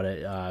about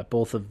it,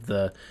 both of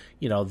the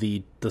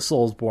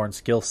Soulsborne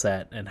skill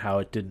set and how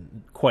it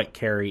didn't quite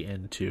carry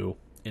into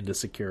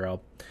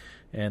Sekiro,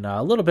 and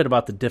a little bit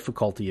about the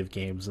difficulty of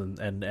games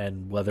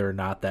and whether or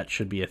not that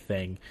should be a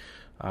thing.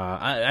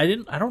 I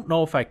don't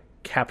know if I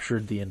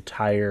captured the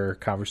entire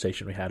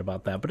conversation we had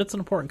about that, but it's an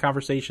important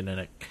conversation,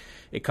 and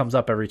it comes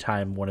up every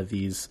time one of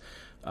these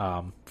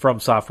From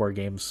Software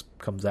games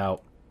comes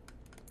out,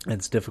 and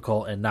it's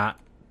difficult and not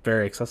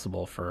very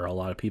accessible for a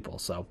lot of people.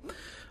 So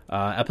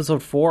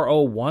episode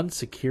 401,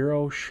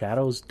 Sekiro: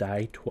 Shadows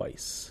Die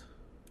Twice.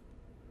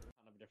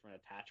 Of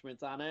different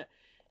attachments on it,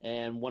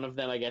 and one of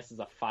them I guess is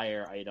a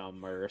fire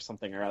item or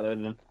something or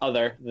other.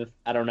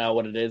 I don't know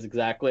what it is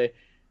exactly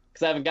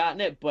because I haven't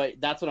gotten it, but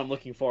that's what I'm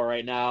looking for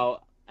right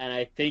now, and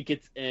I think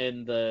it's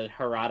in the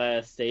Harada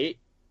Estate.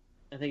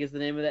 I think is the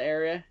name of the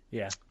area.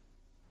 Yeah,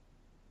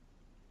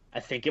 I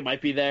think it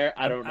might be there.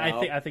 I don't know.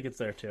 I think it's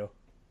there too.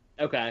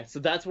 Okay, so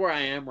that's where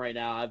I am right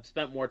now. I've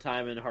spent more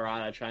time in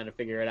Harada trying to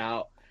figure it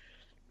out.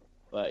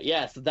 But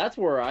yeah, so that's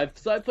where I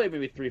played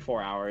maybe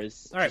 3-4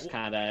 hours. All right, just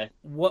kind of.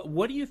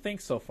 What do you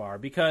think so far?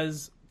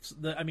 Because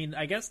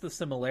I guess the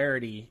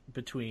similarity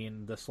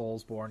between the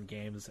Soulsborne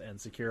games and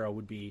Sekiro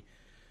would be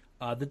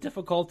the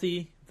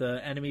difficulty, the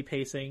enemy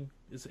pacing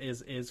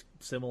is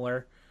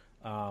similar.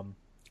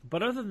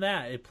 But other than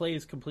that, it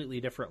plays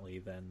completely differently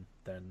than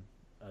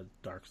a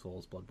Dark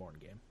Souls Bloodborne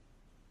game.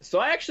 So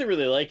I actually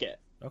really like it.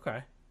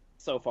 Okay.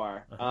 So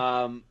far,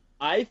 Uh-huh.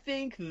 I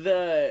think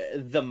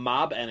the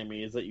mob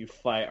enemies that you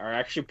fight are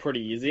actually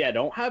pretty easy. I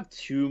don't have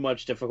too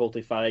much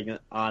difficulty fighting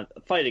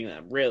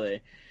them,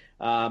 really.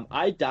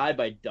 I die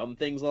by dumb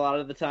things a lot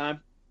of the time,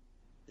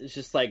 it's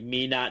just like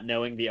me not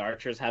knowing the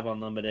archers have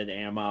unlimited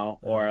ammo,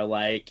 or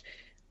like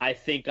I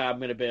think I'm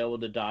going to be able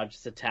to dodge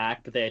this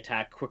attack, but they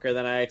attack quicker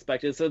than I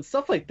expected. So it's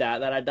stuff like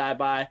that I die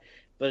by.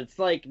 But it's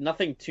like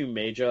nothing too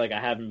major. Like I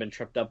haven't been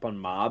tripped up on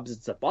mobs.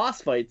 It's the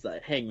boss fights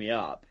that hang me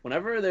up.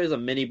 Whenever there's a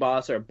mini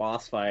boss or a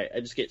boss fight, I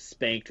just get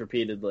spanked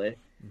repeatedly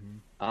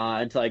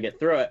until I get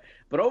through it.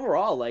 But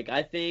overall, like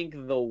I think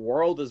the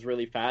world is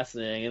really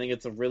fascinating. I think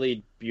it's a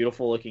really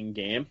beautiful looking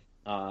game.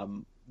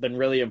 Been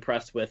really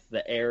impressed with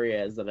the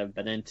areas that I've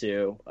been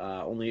into.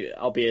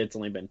 Albeit it's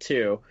only been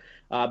 2.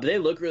 But they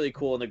look really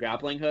cool, and the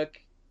grappling hook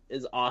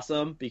is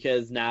awesome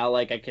because now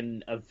like I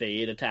can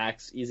evade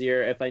attacks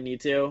easier if I need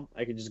to.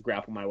 I can just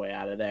grapple my way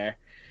out of there.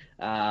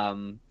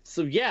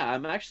 So yeah,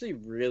 I'm actually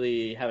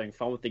really having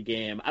fun with the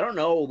game. I don't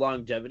know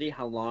longevity,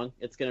 how long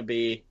it's going to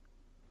be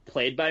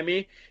played by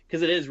me,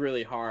 because it is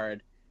really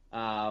hard.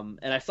 And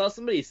I saw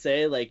somebody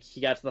say like he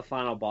got to the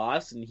final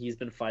boss and he's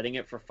been fighting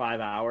it for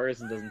 5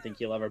 hours and doesn't think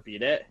he'll ever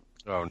beat it.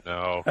 Oh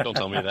no, don't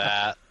tell me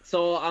that.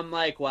 So I'm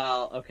like,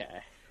 well, okay.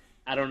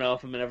 I don't know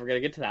if I'm ever going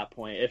to get to that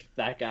point if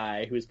that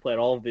guy who's played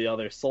all of the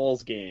other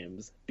Souls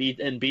games beat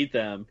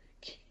them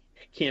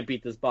can't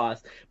beat this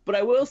boss. But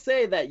I will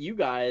say that you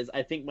guys,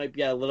 I think, might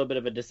be at a little bit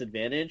of a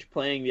disadvantage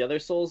playing the other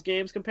Souls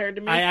games compared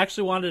to me. I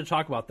actually wanted to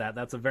talk about that.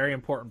 That's a very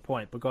important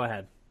point, but go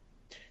ahead.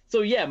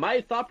 So yeah,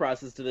 my thought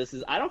process to this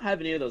is I don't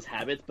have any of those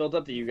habits built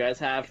up that you guys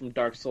have from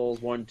Dark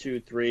Souls 1, 2,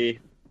 3,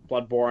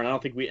 Bloodborne. I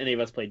don't think any of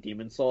us played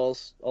Demon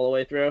Souls all the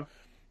way through.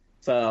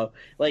 So,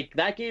 like,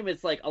 that game,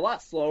 it's, like, a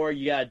lot slower.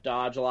 You gotta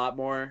dodge a lot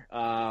more.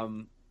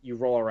 You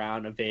roll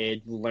around,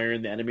 evade,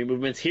 learn the enemy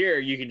movements. Here,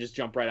 you can just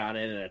jump right on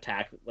in and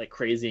attack like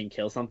crazy and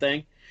kill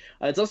something.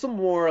 It's also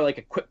more like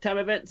a quick time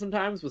event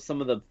sometimes with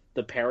some of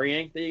the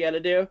parrying that you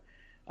gotta do.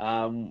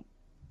 And,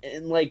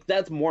 like,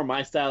 that's more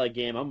my style of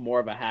game. I'm more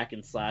of a hack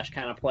and slash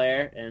kind of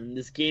player, and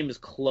this game is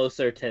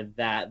closer to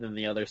that than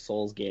the other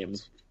Souls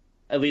games,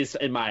 at least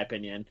in my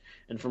opinion,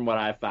 and from what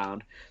I've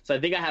found. So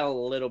I think I have a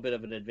little bit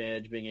of an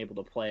advantage being able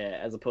to play it,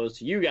 as opposed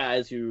to you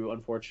guys who,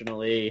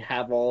 unfortunately,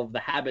 have all of the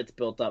habits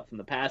built up from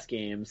the past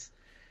games.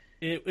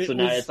 So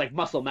now it's like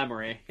muscle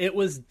memory. It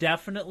was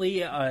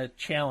definitely a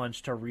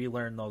challenge to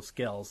relearn those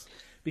skills,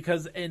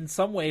 because in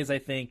some ways I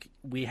think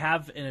we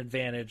have an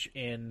advantage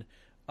in,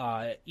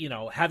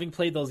 having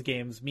played those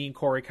games. Me and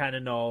Corey kind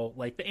of know,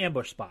 like, the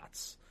ambush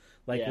spots.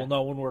 Like, we'll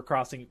know when we're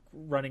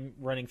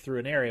running through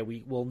an area,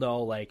 we'll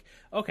know, like,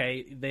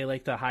 okay, they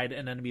like to hide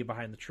an enemy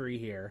behind the tree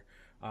here.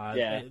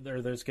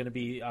 There's going to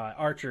be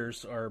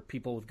archers or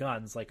people with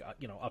guns, like,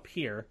 up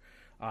here.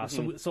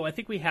 So I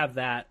think we have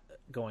that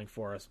going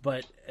for us.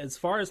 But as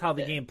far as how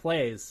the game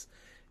plays,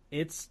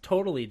 it's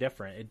totally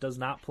different. It does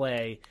not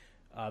play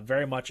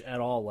very much at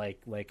all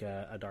like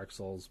a Dark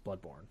Souls,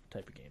 Bloodborne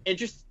type of game.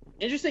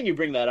 Interesting you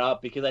bring that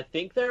up, because I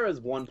think there was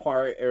one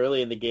part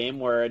early in the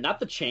game where not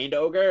the chained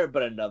ogre,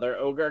 but another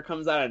ogre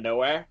comes out of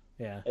nowhere.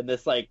 Yeah. In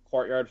this like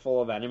courtyard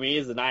full of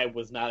enemies, and I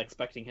was not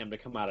expecting him to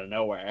come out of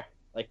nowhere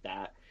like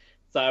that.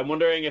 So I'm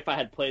wondering if I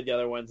had played the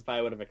other ones, if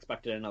I would have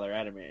expected another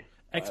enemy.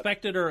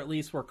 Expected, or at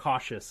least were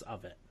cautious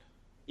of it.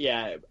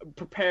 Yeah,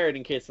 prepared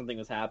in case something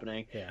was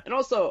happening. Yeah. And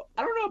also,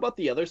 I don't know about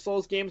the other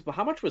Souls games, but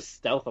how much was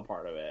stealth a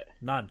part of it?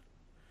 None.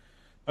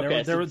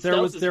 Okay, there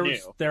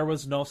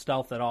was no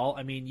stealth at all.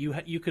 I mean,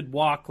 you could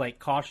walk like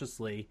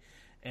cautiously,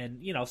 and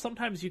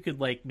sometimes you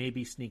could like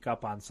maybe sneak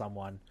up on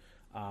someone,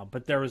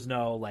 but there was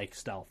no like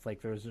stealth.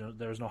 Like there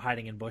was no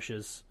hiding in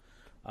bushes,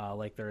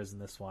 like there is in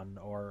this one,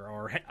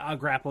 or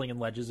grappling in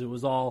ledges. It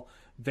was all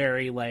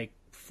very like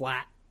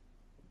flat,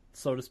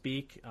 so to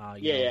speak.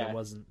 There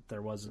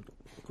wasn't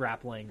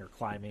grappling or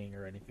climbing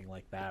or anything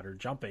like that, or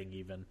jumping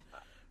even.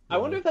 I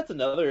wonder if that's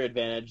another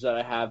advantage that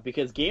I have,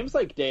 because games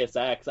like Deus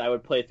Ex, I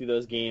would play through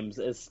those games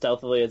as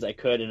stealthily as I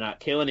could and not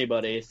kill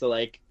anybody. So,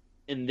 like,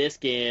 in this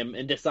game,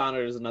 and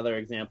Dishonored is another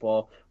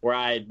example, where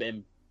I've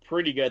been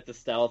pretty good at the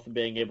stealth and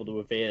being able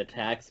to evade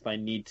attacks if I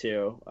need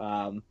to.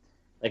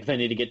 Like, if I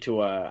need to get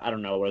to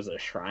a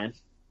shrine?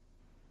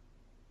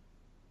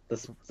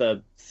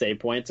 The save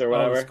points or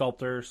whatever. The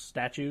sculptor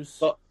statues?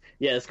 Well,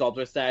 yeah, the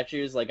sculptor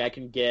statues. Like, I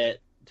can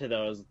get to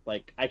those,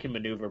 like, I can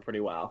maneuver pretty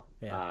well.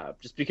 Yeah.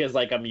 Just because,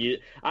 like,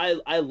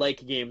 I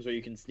like games where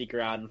you can sneak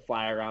around and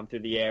fly around through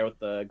the air with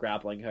the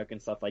grappling hook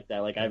and stuff like that.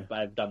 Like, yeah.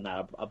 I've done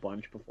that a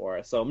bunch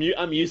before, so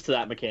I'm used to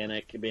that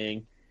mechanic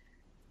being,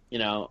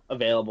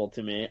 available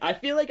to me. I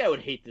feel like I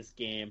would hate this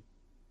game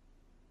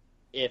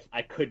if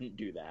I couldn't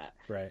do that.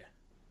 Right.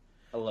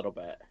 A little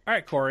bit. All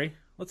right, Corey,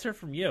 let's hear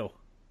from you.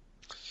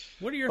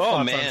 What are your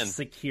thoughts on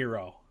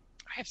Sekiro?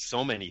 I have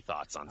so many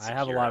thoughts on Sekiro. I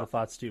have a lot of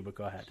thoughts too, but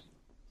go ahead.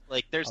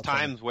 Like, there's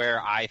times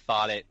where I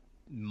thought it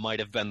might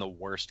have been the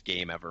worst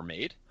game ever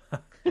made.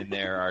 And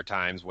there are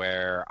times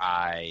where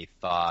I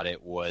thought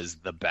it was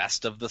the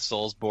best of the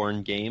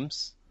Soulsborne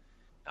games.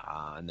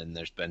 And then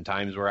there's been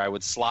times where I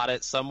would slot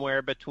it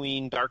somewhere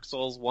between Dark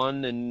Souls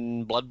 1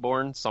 and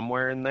Bloodborne,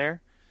 somewhere in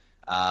there.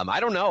 I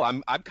don't know.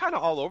 I'm kind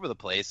of all over the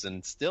place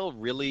and still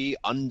really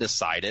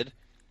undecided.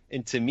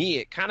 And to me,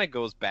 it kind of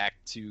goes back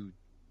to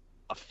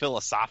a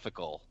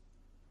philosophical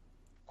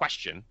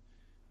question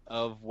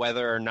of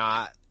whether or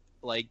not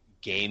like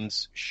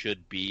games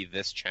should be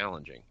this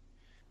challenging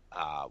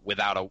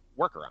without a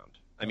workaround.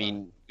 I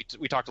mean,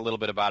 we talked a little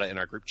bit about it in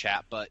our group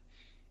chat, but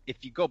if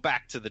you go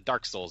back to the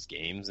Dark Souls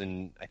games,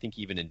 and I think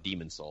even in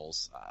Demon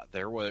Souls,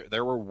 there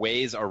were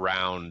ways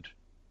around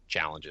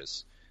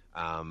challenges.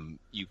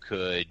 You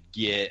could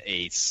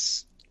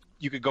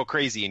go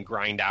crazy and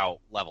grind out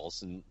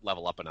levels and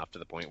level up enough to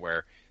the point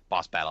where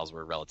boss battles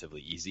were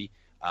relatively easy.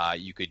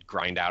 You could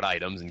grind out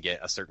items and get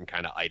a certain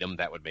kind of item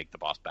that would make the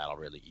boss battle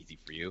really easy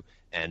for you.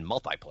 And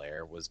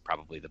multiplayer was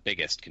probably the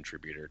biggest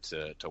contributor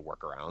to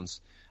workarounds.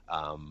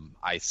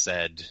 I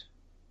said,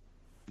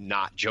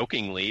 not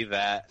jokingly,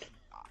 that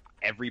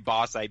every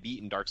boss I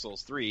beat in Dark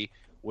Souls 3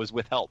 was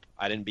with help.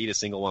 I didn't beat a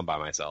single one by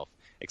myself,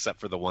 except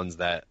for the ones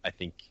that I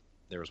think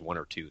there was one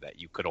or two that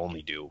you could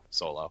only do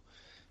solo.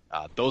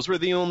 Those were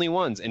the only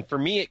ones. And for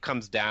me, it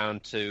comes down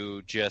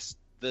to just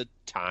the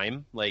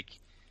time. Like,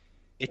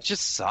 it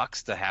just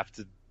sucks to have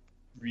to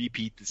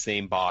repeat the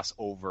same boss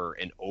over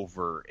and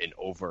over and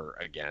over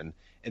again.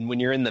 And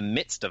when you're in the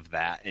midst of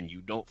that and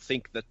you don't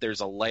think that there's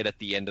a light at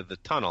the end of the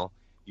tunnel,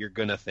 you're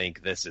going to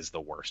think this is the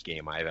worst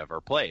game I've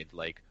ever played.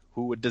 Like,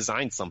 who would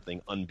design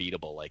something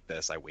unbeatable like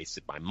this? I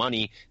wasted my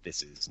money.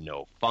 This is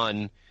no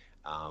fun.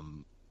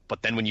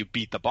 But then when you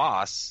beat the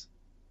boss,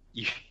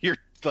 you're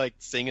like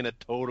singing a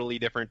totally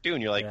different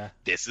tune. You're like,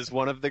 This is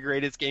one of the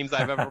greatest games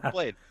I've ever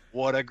played.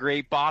 What a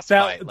great boss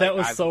fight. That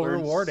was I've so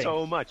learned rewarding.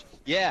 So much.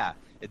 Yeah,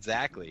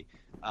 exactly.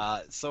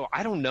 So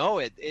I don't know.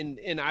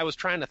 And I was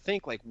trying to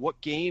think, like,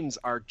 what games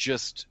are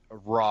just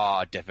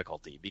raw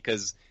difficulty?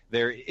 Because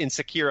they're in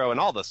Sekiro and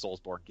all the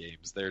Soulsborne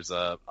games, there's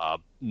a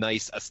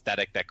nice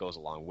aesthetic that goes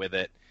along with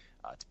it.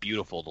 It's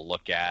beautiful to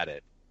look at.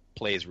 It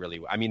plays really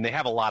well. I mean, they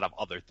have a lot of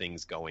other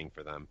things going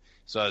for them.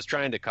 So I was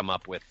trying to come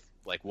up with,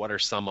 like, what are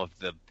some of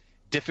the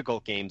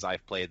difficult games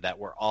I've played that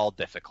were all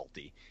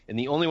difficulty. And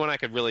the only one I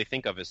could really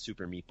think of is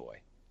Super Meat Boy.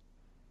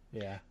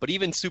 Yeah. But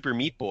even Super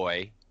Meat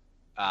Boy,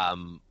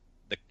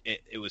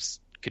 it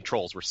was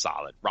controls were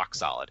solid, rock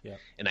solid. Yeah.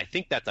 And I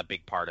think that's a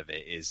big part of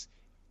it is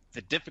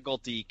the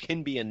difficulty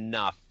can be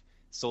enough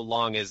so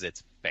long as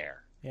it's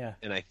fair. Yeah.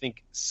 And I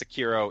think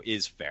Sekiro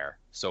is fair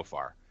so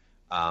far.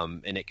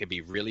 And it could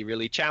be really,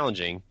 really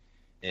challenging.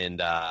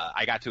 And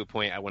I got to a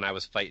point when I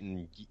was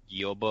fighting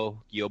Gyobo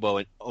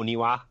and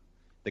Oniwa,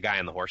 the guy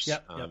on the horse,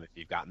 Yep. if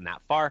you've gotten that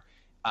far.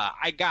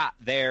 I got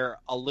there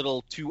a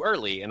little too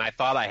early, and I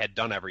thought I had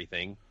done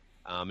everything.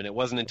 And it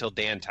wasn't until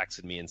Dan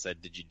texted me and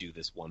said, "Did you do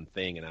this one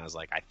thing?" And I was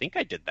like, "I think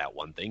I did that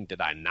one thing.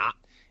 Did I not?"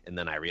 And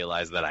then I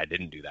realized that I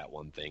didn't do that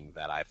one thing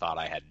that I thought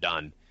I had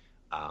done.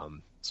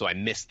 So I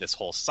missed this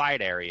whole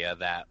side area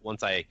that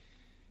once I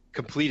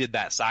completed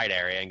that side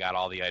area and got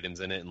all the items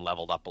in it and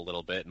leveled up a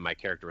little bit and my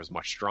character was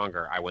much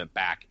stronger, I went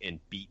back and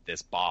beat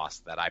this boss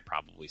that I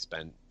probably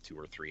spent 2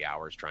 or 3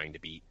 hours trying to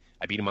beat.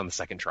 I beat him on the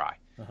second try.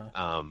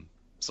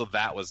 So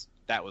that was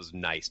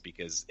nice,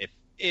 because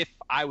if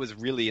I was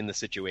really in the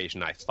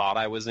situation I thought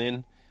I was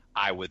in,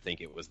 I would think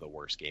it was the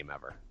worst game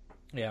ever.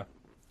 Yeah.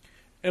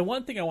 And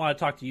one thing I want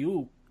to talk to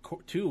you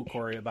too,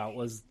 Corey, about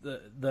was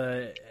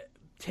the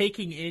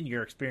taking in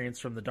your experience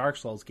from the Dark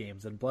Souls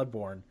games and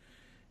Bloodborne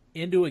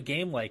into a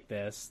game like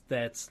this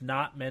that's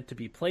not meant to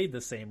be played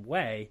the same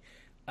way.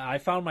 I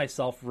found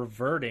myself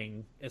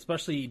reverting,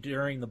 especially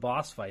during the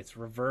boss fights,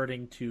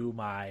 reverting to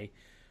my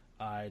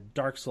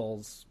Dark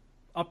Souls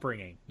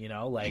upbringing. You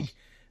know, like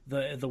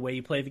the way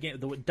you play the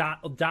game.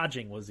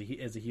 Dodging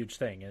is a huge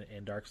thing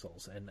in Dark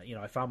Souls, and you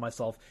know, I found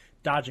myself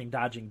dodging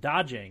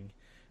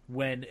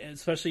when,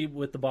 especially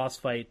with the boss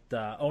fight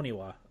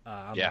Oniwa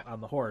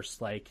on the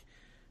horse, like,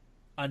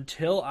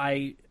 until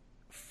I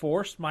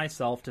forced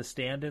myself to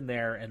stand in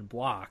there and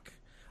block,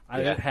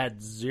 I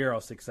had zero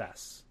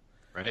success.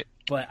 Right.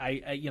 But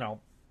I you know,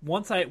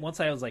 once I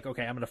was like,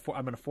 okay, I'm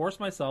gonna force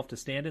myself to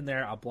stand in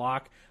there. I'll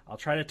block. I'll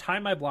try to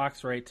time my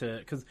blocks right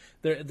because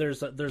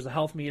there's a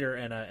health meter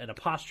and a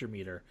posture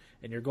meter,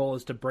 and your goal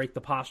is to break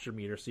the posture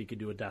meter so you can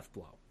do a death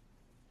blow.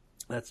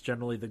 That's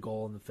generally the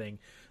goal in the thing.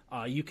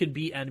 You can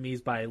beat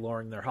enemies by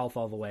lowering their health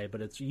all the way,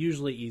 but it's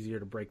usually easier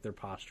to break their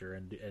posture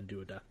and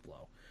do a death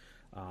blow.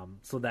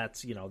 So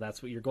that's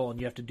what your goal, and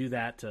you have to do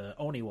that to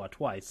Oniwa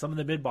twice. Some of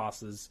the mid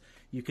bosses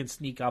you can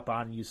sneak up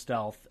on, use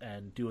stealth,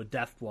 and do a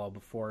death blow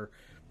before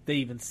they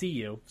even see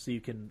you, so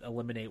you can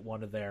eliminate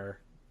one of their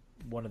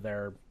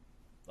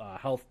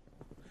health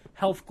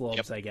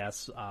globes, I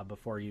guess,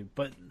 before you.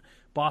 But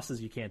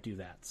bosses, you can't do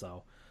that.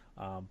 So,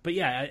 but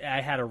yeah,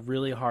 I had a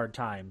really hard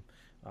time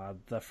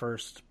the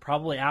first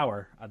probably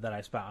hour that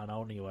I spent on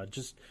Oniwa,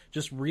 just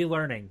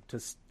relearning to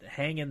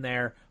hang in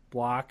there.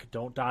 Block,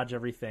 don't dodge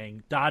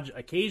everything. Dodge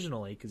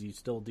occasionally, because you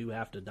still do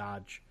have to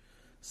dodge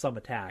some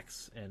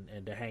attacks,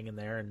 and to hang in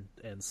there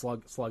and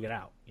slug it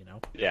out, you know?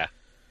 Yeah.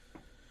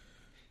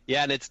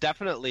 Yeah, and it's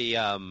definitely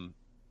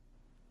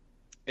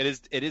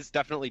it is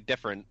definitely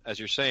different, as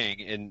you're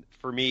saying. And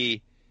for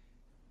me,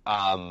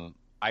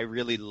 I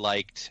really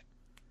liked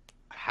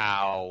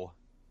how,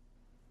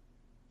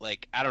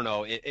 like, I don't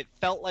know, it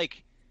felt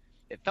like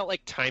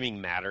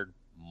timing mattered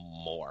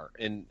more,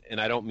 and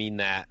I don't mean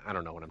that, I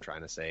don't know what I'm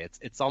trying to say.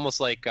 It's almost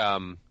like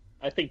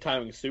I think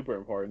timing's super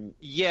important.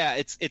 Yeah,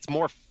 it's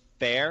more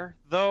fair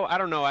though. I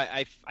don't know.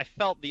 I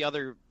felt the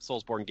other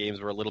Soulsborne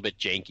games were a little bit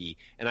janky,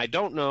 and I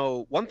don't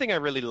know. One thing I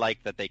really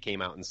liked that they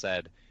came out and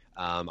said.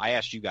 I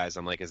asked you guys.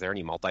 I'm like, is there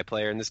any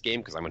multiplayer in this game?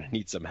 Because I'm going to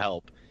need some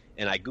help.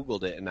 And I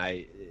googled it, and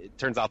it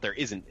turns out there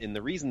isn't. And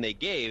the reason they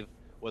gave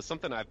was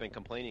something I've been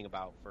complaining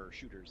about for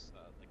shooters.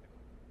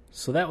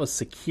 So that was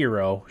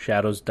Sekiro: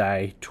 Shadows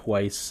Die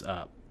Twice.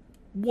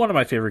 One of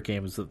my favorite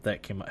games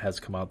that has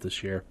come out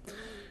this year,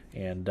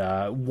 and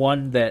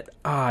one that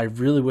I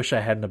really wish I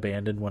hadn't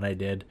abandoned when I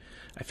did.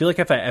 I feel like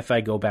if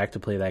I go back to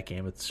play that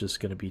game, it's just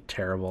going to be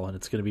terrible, and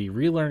it's going to be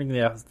relearning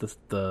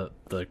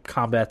the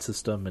combat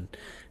system and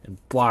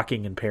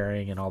blocking and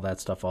parrying and all that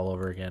stuff all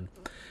over again.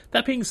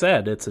 That being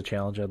said, it's a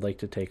challenge I'd like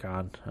to take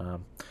on.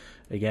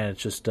 Again,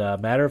 it's just a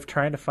matter of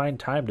trying to find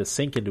time to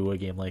sink into a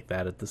game like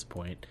that at this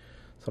point.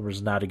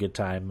 Summer's not a good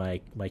time.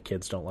 My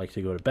kids don't like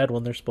to go to bed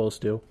when they're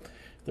supposed to.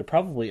 They're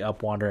probably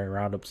up wandering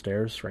around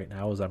upstairs right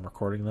now as I'm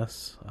recording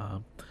this.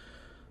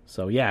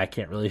 So yeah, I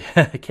can't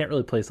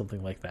really play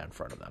something like that in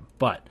front of them,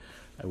 but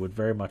I would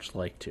very much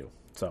like to.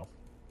 So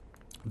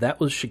that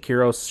was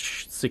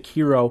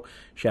Sekiro: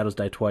 Shadows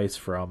Die Twice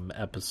from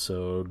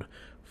episode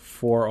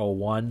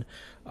 401.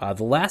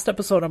 The last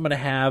episode I'm going to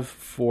have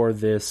for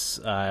this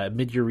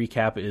mid-year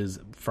recap is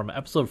from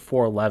episode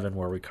 411,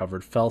 where we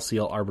covered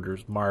Felseal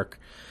Arbiter's Mark.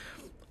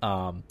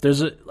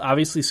 There's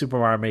obviously Super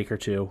Mario Maker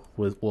 2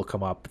 will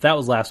come up, but that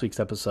was last week's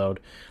episode.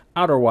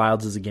 Outer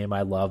Wilds is a game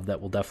I love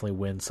that will definitely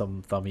win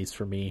some thummies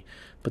for me,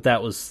 but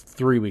that was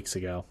 3 weeks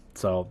ago,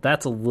 so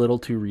that's a little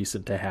too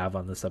recent to have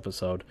on this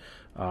episode.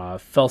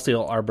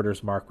 Felseal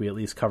Arbiter's Mark we at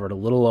least covered a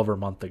little over a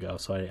month ago,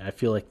 so I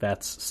feel like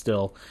that's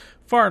still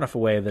far enough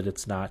away that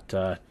it's not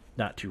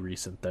too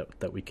recent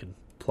that we can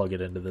plug it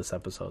into this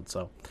episode.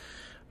 So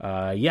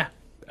yeah,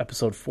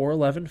 episode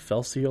 411,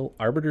 Felseal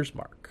Arbiter's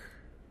Mark.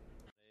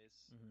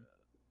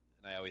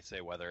 I always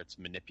say whether it's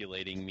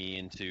manipulating me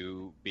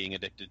into being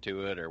addicted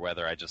to it or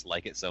whether I just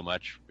like it so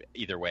much,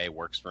 either way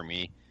works for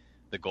me.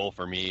 The goal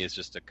for me is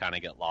just to kind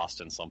of get lost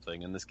in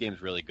something, and this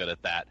game's really good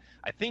at that.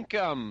 I think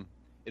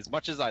as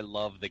much as I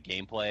love the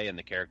gameplay and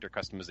the character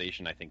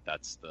customization, I think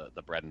that's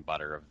the bread and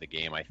butter of the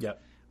game.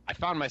 I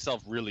found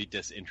myself really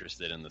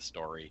disinterested in the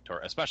story,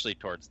 especially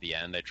towards the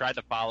end. I tried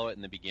to follow it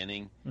in the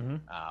beginning,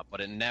 but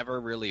it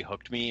never really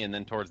hooked me. And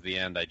then towards the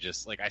end, I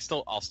just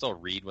I'll still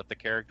read what the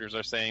characters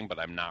are saying, but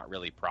I'm not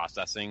really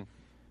processing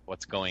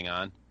what's going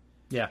on.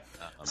 Yeah,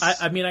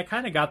 I mean, I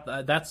kind of got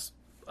that's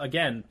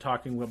again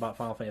talking about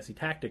Final Fantasy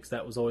Tactics.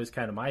 That was always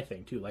kind of my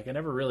thing too. Like I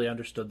never really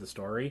understood the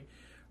story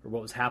or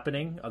what was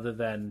happening, other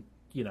than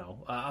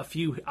a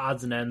few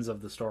odds and ends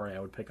of the story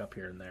I would pick up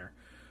here and there.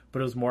 But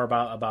it was more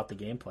about the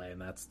gameplay,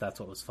 and that's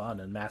what was fun,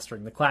 and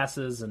mastering the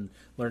classes and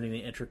learning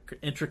the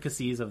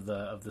intricacies of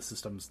the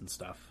systems and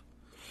stuff.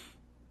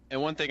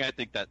 And one thing I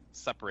think that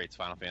separates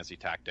Final Fantasy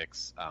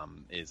Tactics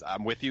is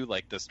I'm with you.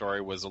 Like the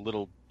story was a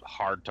little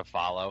hard to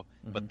follow,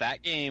 but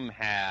that game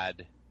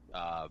had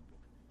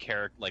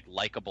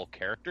likable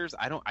characters.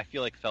 I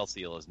feel like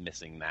Felseal is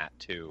missing that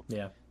too.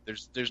 Yeah.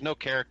 There's no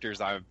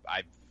characters I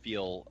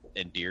feel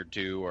endeared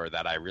to or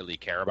that I really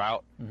care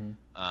about.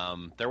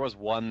 There was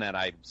one that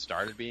I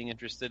started being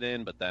interested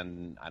in, but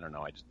then I don't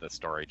know, the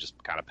story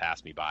just kind of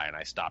passed me by and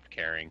I stopped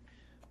caring.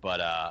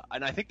 But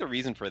and I think the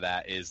reason for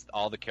that is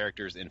all the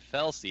characters in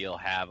Felseal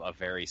have a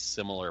very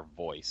similar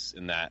voice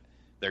in that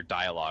their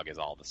dialogue is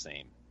all the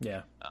same.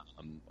 Yeah.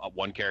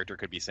 One character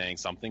could be saying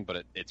something,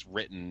 but it's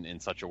written in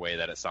such a way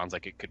that it sounds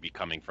like it could be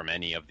coming from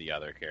any of the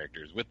other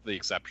characters, with the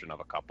exception of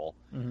a couple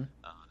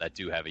that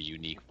do have a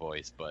unique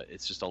voice. But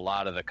it's just a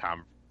lot of the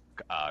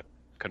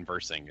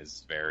conversing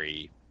is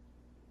very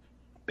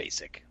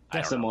basic.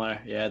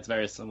 Similar. Yeah, it's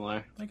very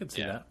similar. I could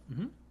see that.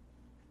 Mm-hmm.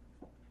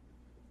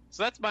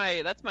 So that's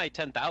my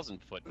 10,000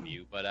 foot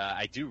view, but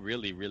I do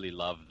really, really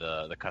love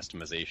the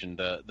customization.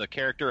 The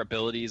character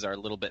abilities are a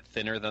little bit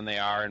thinner than they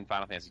are in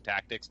Final Fantasy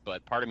Tactics,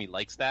 but part of me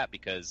likes that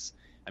because,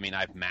 I mean,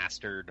 I've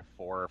mastered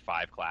 4 or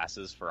 5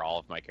 classes for all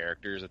of my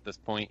characters at this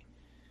point.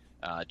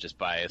 Just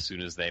by as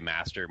soon as they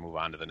master, move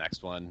on to the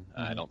next one.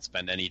 I don't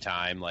spend any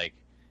time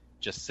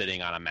just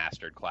sitting on a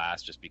mastered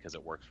class just because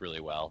it works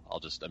really well. I'll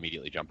just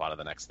immediately jump onto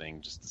the next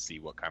thing just to see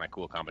what kind of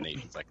cool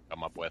combinations I can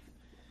come up with.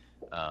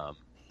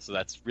 So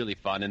that's really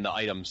fun. And the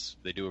items,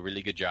 they do a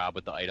really good job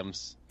with the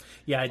items.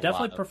 Yeah, I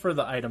definitely prefer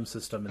the item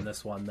system in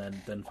this one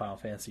than Final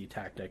Fantasy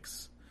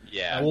Tactics.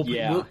 Yeah.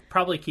 We'll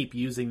probably keep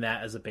using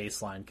that as a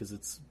baseline because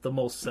it's the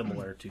most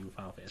similar to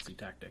Final Fantasy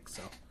Tactics.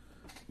 So.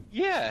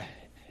 Yeah,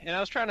 and I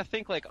was trying to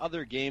think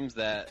other games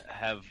that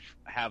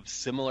have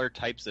similar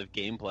types of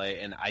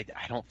gameplay, and I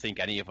don't think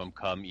any of them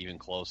come even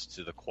close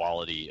to the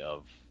quality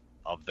of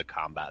the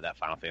combat that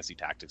Final Fantasy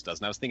Tactics does.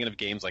 And I was thinking of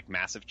games like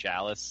Massive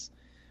Chalice,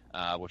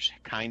 which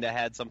kind of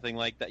had something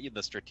like that.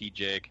 The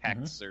strategic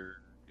hex or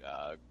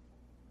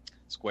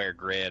square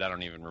grid. I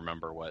don't even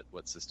remember what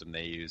system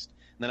they used.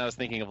 And then I was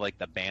thinking of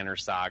the Banner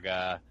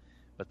Saga,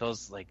 but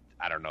those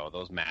I don't know,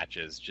 those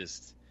matches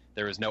just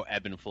there was no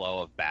ebb and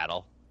flow of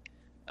battle.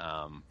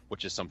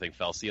 which is something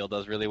Felseal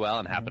does really well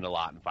and happened a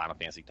lot in Final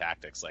Fantasy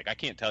Tactics. Like, I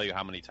can't tell you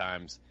how many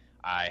times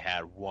I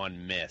had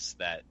one miss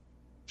that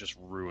just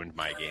ruined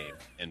my game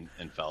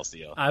in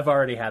Felseal. I've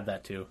already had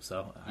that too,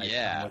 so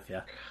I'm with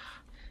you.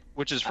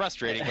 Which is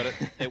frustrating, but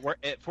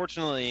it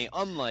fortunately,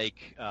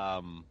 unlike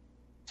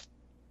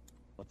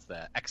what's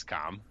that,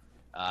 XCOM,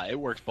 it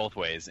works both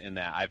ways in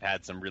that I've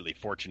had some really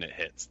fortunate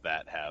hits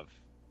that have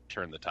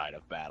turned the tide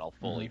of battle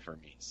fully for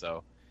me.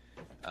 So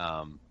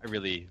I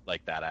really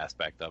like that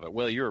aspect of it.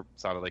 Will,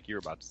 sounded like you were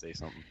about to say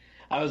something.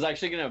 I was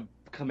actually going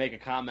to make a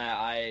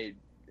comment.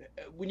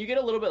 When you get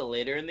a little bit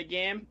later in the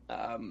game,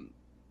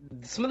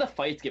 some of the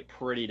fights get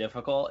pretty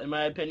difficult, in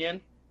my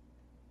opinion.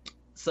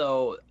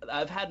 So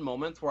I've had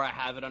moments where I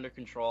have it under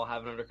control,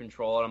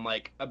 and I'm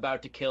like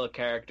about to kill a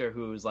character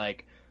who's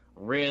like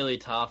really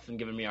tough and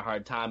giving me a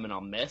hard time, and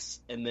I'll miss,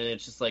 and then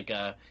it's just like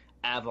a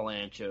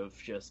avalanche of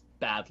just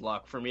bad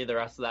luck for me the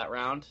rest of that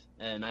round,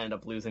 and I end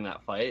up losing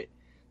that fight.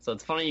 So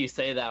it's funny you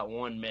say that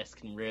one miss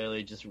can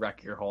really just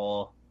wreck your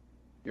whole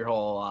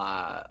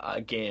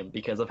game,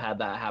 because I've had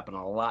that happen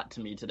a lot to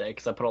me today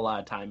because I put a lot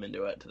of time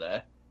into it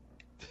today.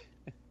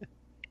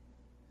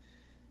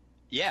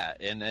 Yeah,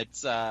 and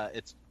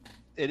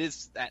it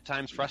is at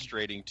times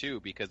frustrating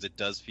too, because it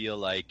does feel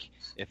like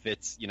if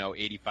it's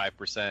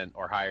 85%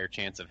 or higher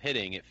chance of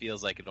hitting, it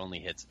feels like it only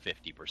hits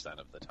 50%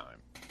 of the time.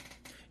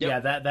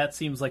 Yep. Yeah, that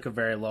seems like a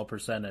very low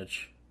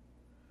percentage.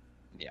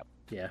 Yep.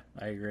 Yeah,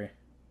 I agree.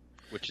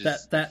 Which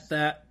is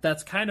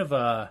that's kind of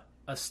a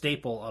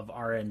staple of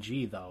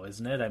RNG, though,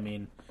 isn't it? I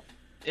mean,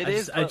 I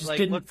just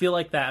didn't feel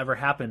like that ever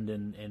happened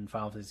in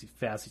Final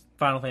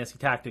Fantasy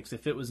Tactics.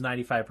 If it was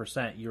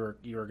 95%, you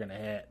were going to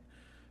hit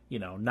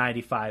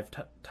 95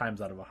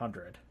 times out of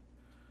 100.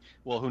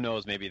 Well, who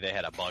knows? Maybe they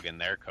had a bug in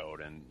their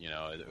code, and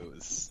it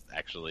was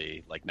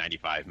actually like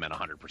 95 meant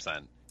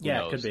 100%.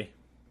 Yeah, it could be.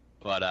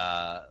 But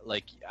I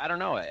don't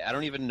know. I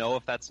don't even know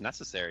if that's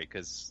necessary,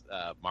 because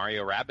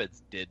Mario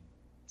Rabbids did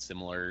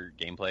similar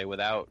gameplay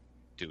without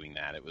doing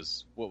that. It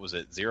was, what was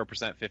it, 0%,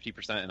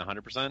 50%, and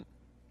 100%?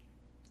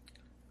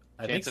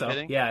 I think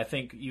so. Yeah, I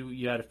think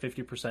you had a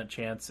 50%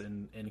 chance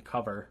in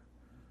cover,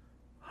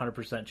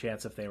 100%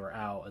 chance if they were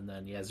out, and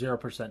then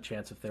 0%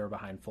 chance if they were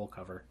behind full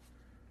cover.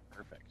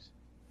 Perfect.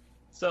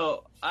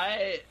 So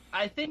I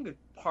think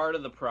part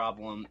of the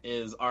problem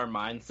is our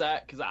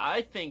mindset, because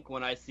I think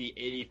when I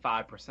see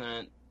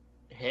 85%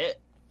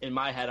 hit, in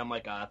my head I'm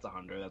like, oh, that's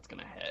 100, that's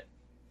gonna hit.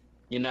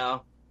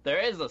 There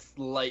is a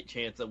slight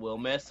chance it will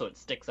miss, so it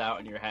sticks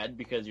out in your head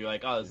because you're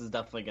like, oh, this is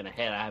definitely gonna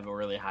hit. I have a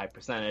really high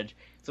percentage.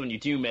 So when you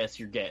do miss,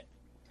 you get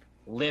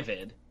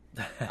livid.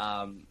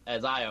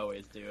 As I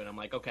always do, and I'm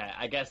like, okay,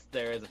 I guess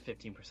there is a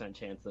 15%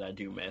 chance that I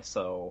do miss,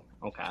 so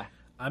okay.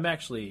 I'm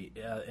actually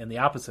in the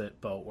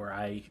opposite boat, where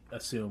I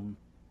assume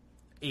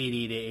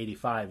 80 to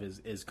 85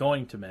 is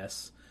going to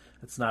miss.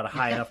 It's not a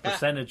high enough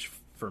percentage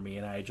for me,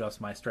 and I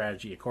adjust my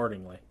strategy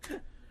accordingly.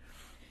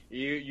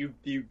 You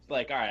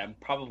like, all right, I'm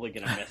probably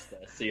gonna miss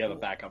this, so you have a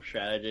backup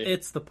strategy.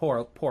 It's the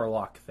poor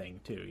luck thing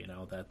too,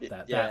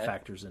 that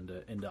factors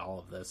into all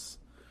of this.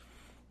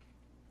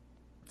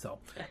 So,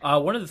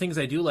 one of the things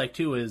I do like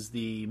too is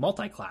the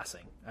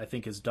multi-classing. I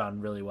think is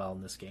done really well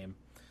in this game.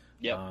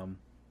 Yeah.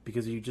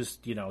 Because you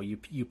just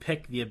you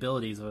pick the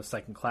abilities of a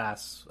second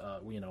class,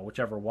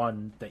 whichever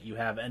one that you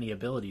have any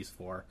abilities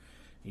for,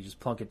 you just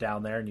plunk it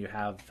down there, and you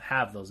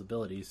have those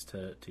abilities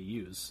to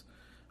use.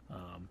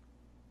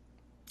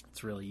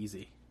 It's really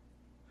easy.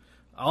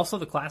 Also,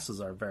 the classes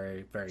are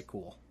very, very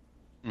cool.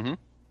 Mm-hmm.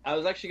 I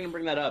was actually going to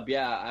bring that up.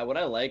 Yeah, what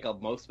I like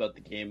most about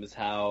the game is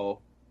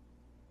how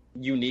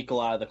unique a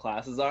lot of the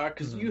classes are,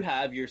 because you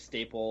have your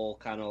staple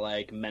kind of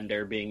like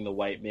Mender being the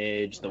white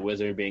mage, the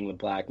wizard being the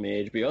black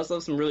mage, but you also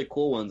have some really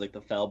cool ones like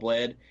the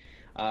Fellblade,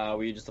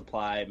 where you just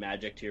apply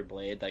magic to your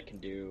blade that can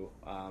do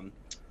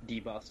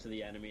debuffs to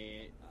the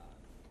enemy.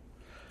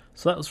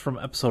 So that was from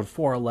episode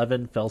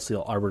 411,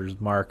 Felseal Arbiter's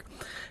Mark.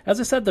 As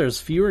I said, there's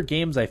fewer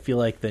games, I feel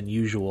like, than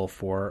usual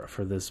for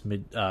this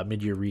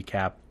mid-year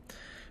recap.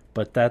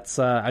 But that's,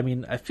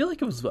 I feel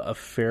like it was a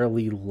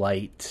fairly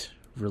light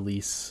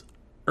release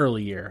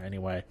early year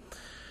anyway.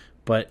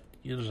 But,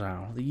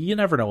 you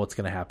never know what's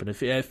going to happen.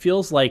 It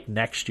feels like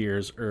next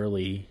year's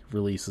early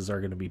releases are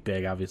going to be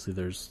big. Obviously,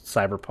 there's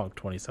Cyberpunk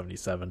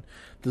 2077.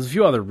 There's a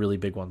few other really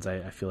big ones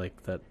I feel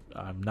like that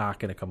I'm not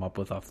going to come up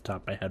with off the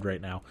top of my head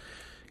right now,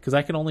 because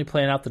I can only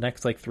plan out the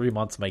next 3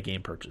 months of my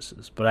game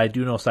purchases. But I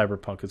do know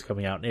Cyberpunk is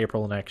coming out in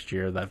April next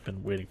year. I've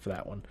been waiting for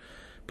that one.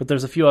 But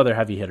there's a few other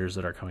heavy hitters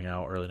that are coming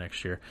out early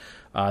next year.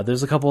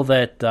 There's a couple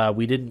that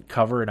we didn't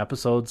cover in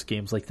episodes,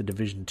 games like The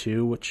Division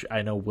 2, which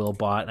I know Will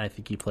bought, and I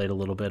think he played a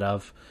little bit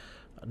of.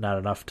 Not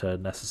enough to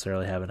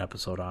necessarily have an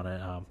episode on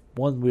it.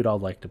 One we'd all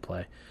like to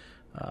play.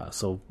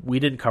 So we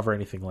didn't cover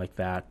anything like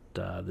that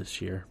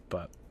this year.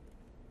 But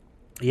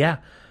yeah.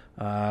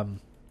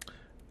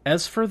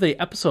 As for the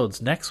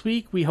episodes next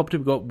week, we hope to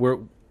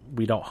go.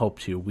 we don't hope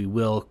to. We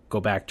will go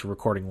back to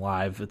recording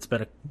live. It's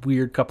been a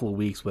weird couple of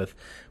weeks with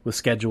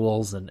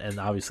schedules, and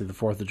obviously the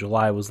 4th of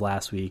July was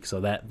last week, so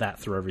that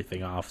threw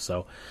everything off.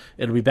 So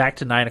it'll be back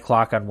to 9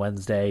 o'clock on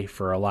Wednesday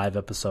for a live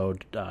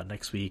episode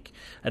next week.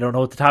 I don't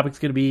know what the topic's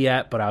going to be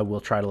yet, but I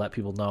will try to let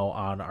people know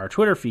on our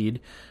Twitter feed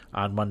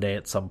on Monday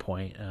at some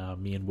point.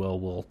 Me and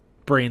will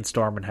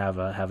brainstorm and have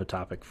a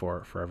topic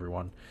for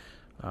everyone,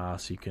 so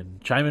you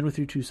can chime in with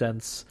your 2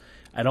 cents.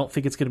 I don't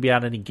think it's going to be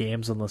on any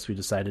games unless we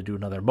decide to do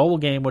another mobile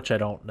game, which I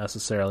don't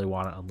necessarily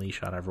want to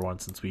unleash on everyone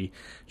since we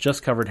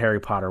just covered Harry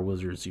Potter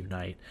Wizards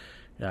Unite.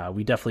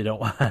 We definitely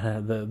don't want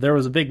there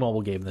was a big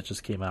mobile game that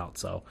just came out,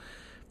 so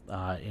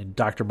in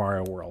Dr.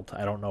 Mario World.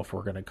 I don't know if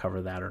we're going to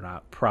cover that or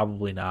not.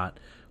 Probably not.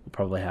 We'll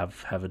probably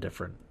have a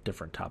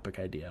different topic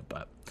idea,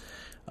 but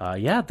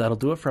yeah, that'll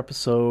do it for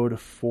episode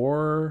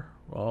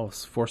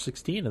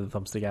 416 of the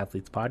Thumbstick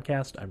Athletes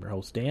podcast. I'm your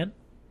host, Dan.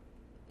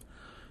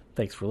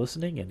 Thanks for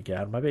listening, and get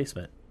out of my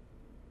basement.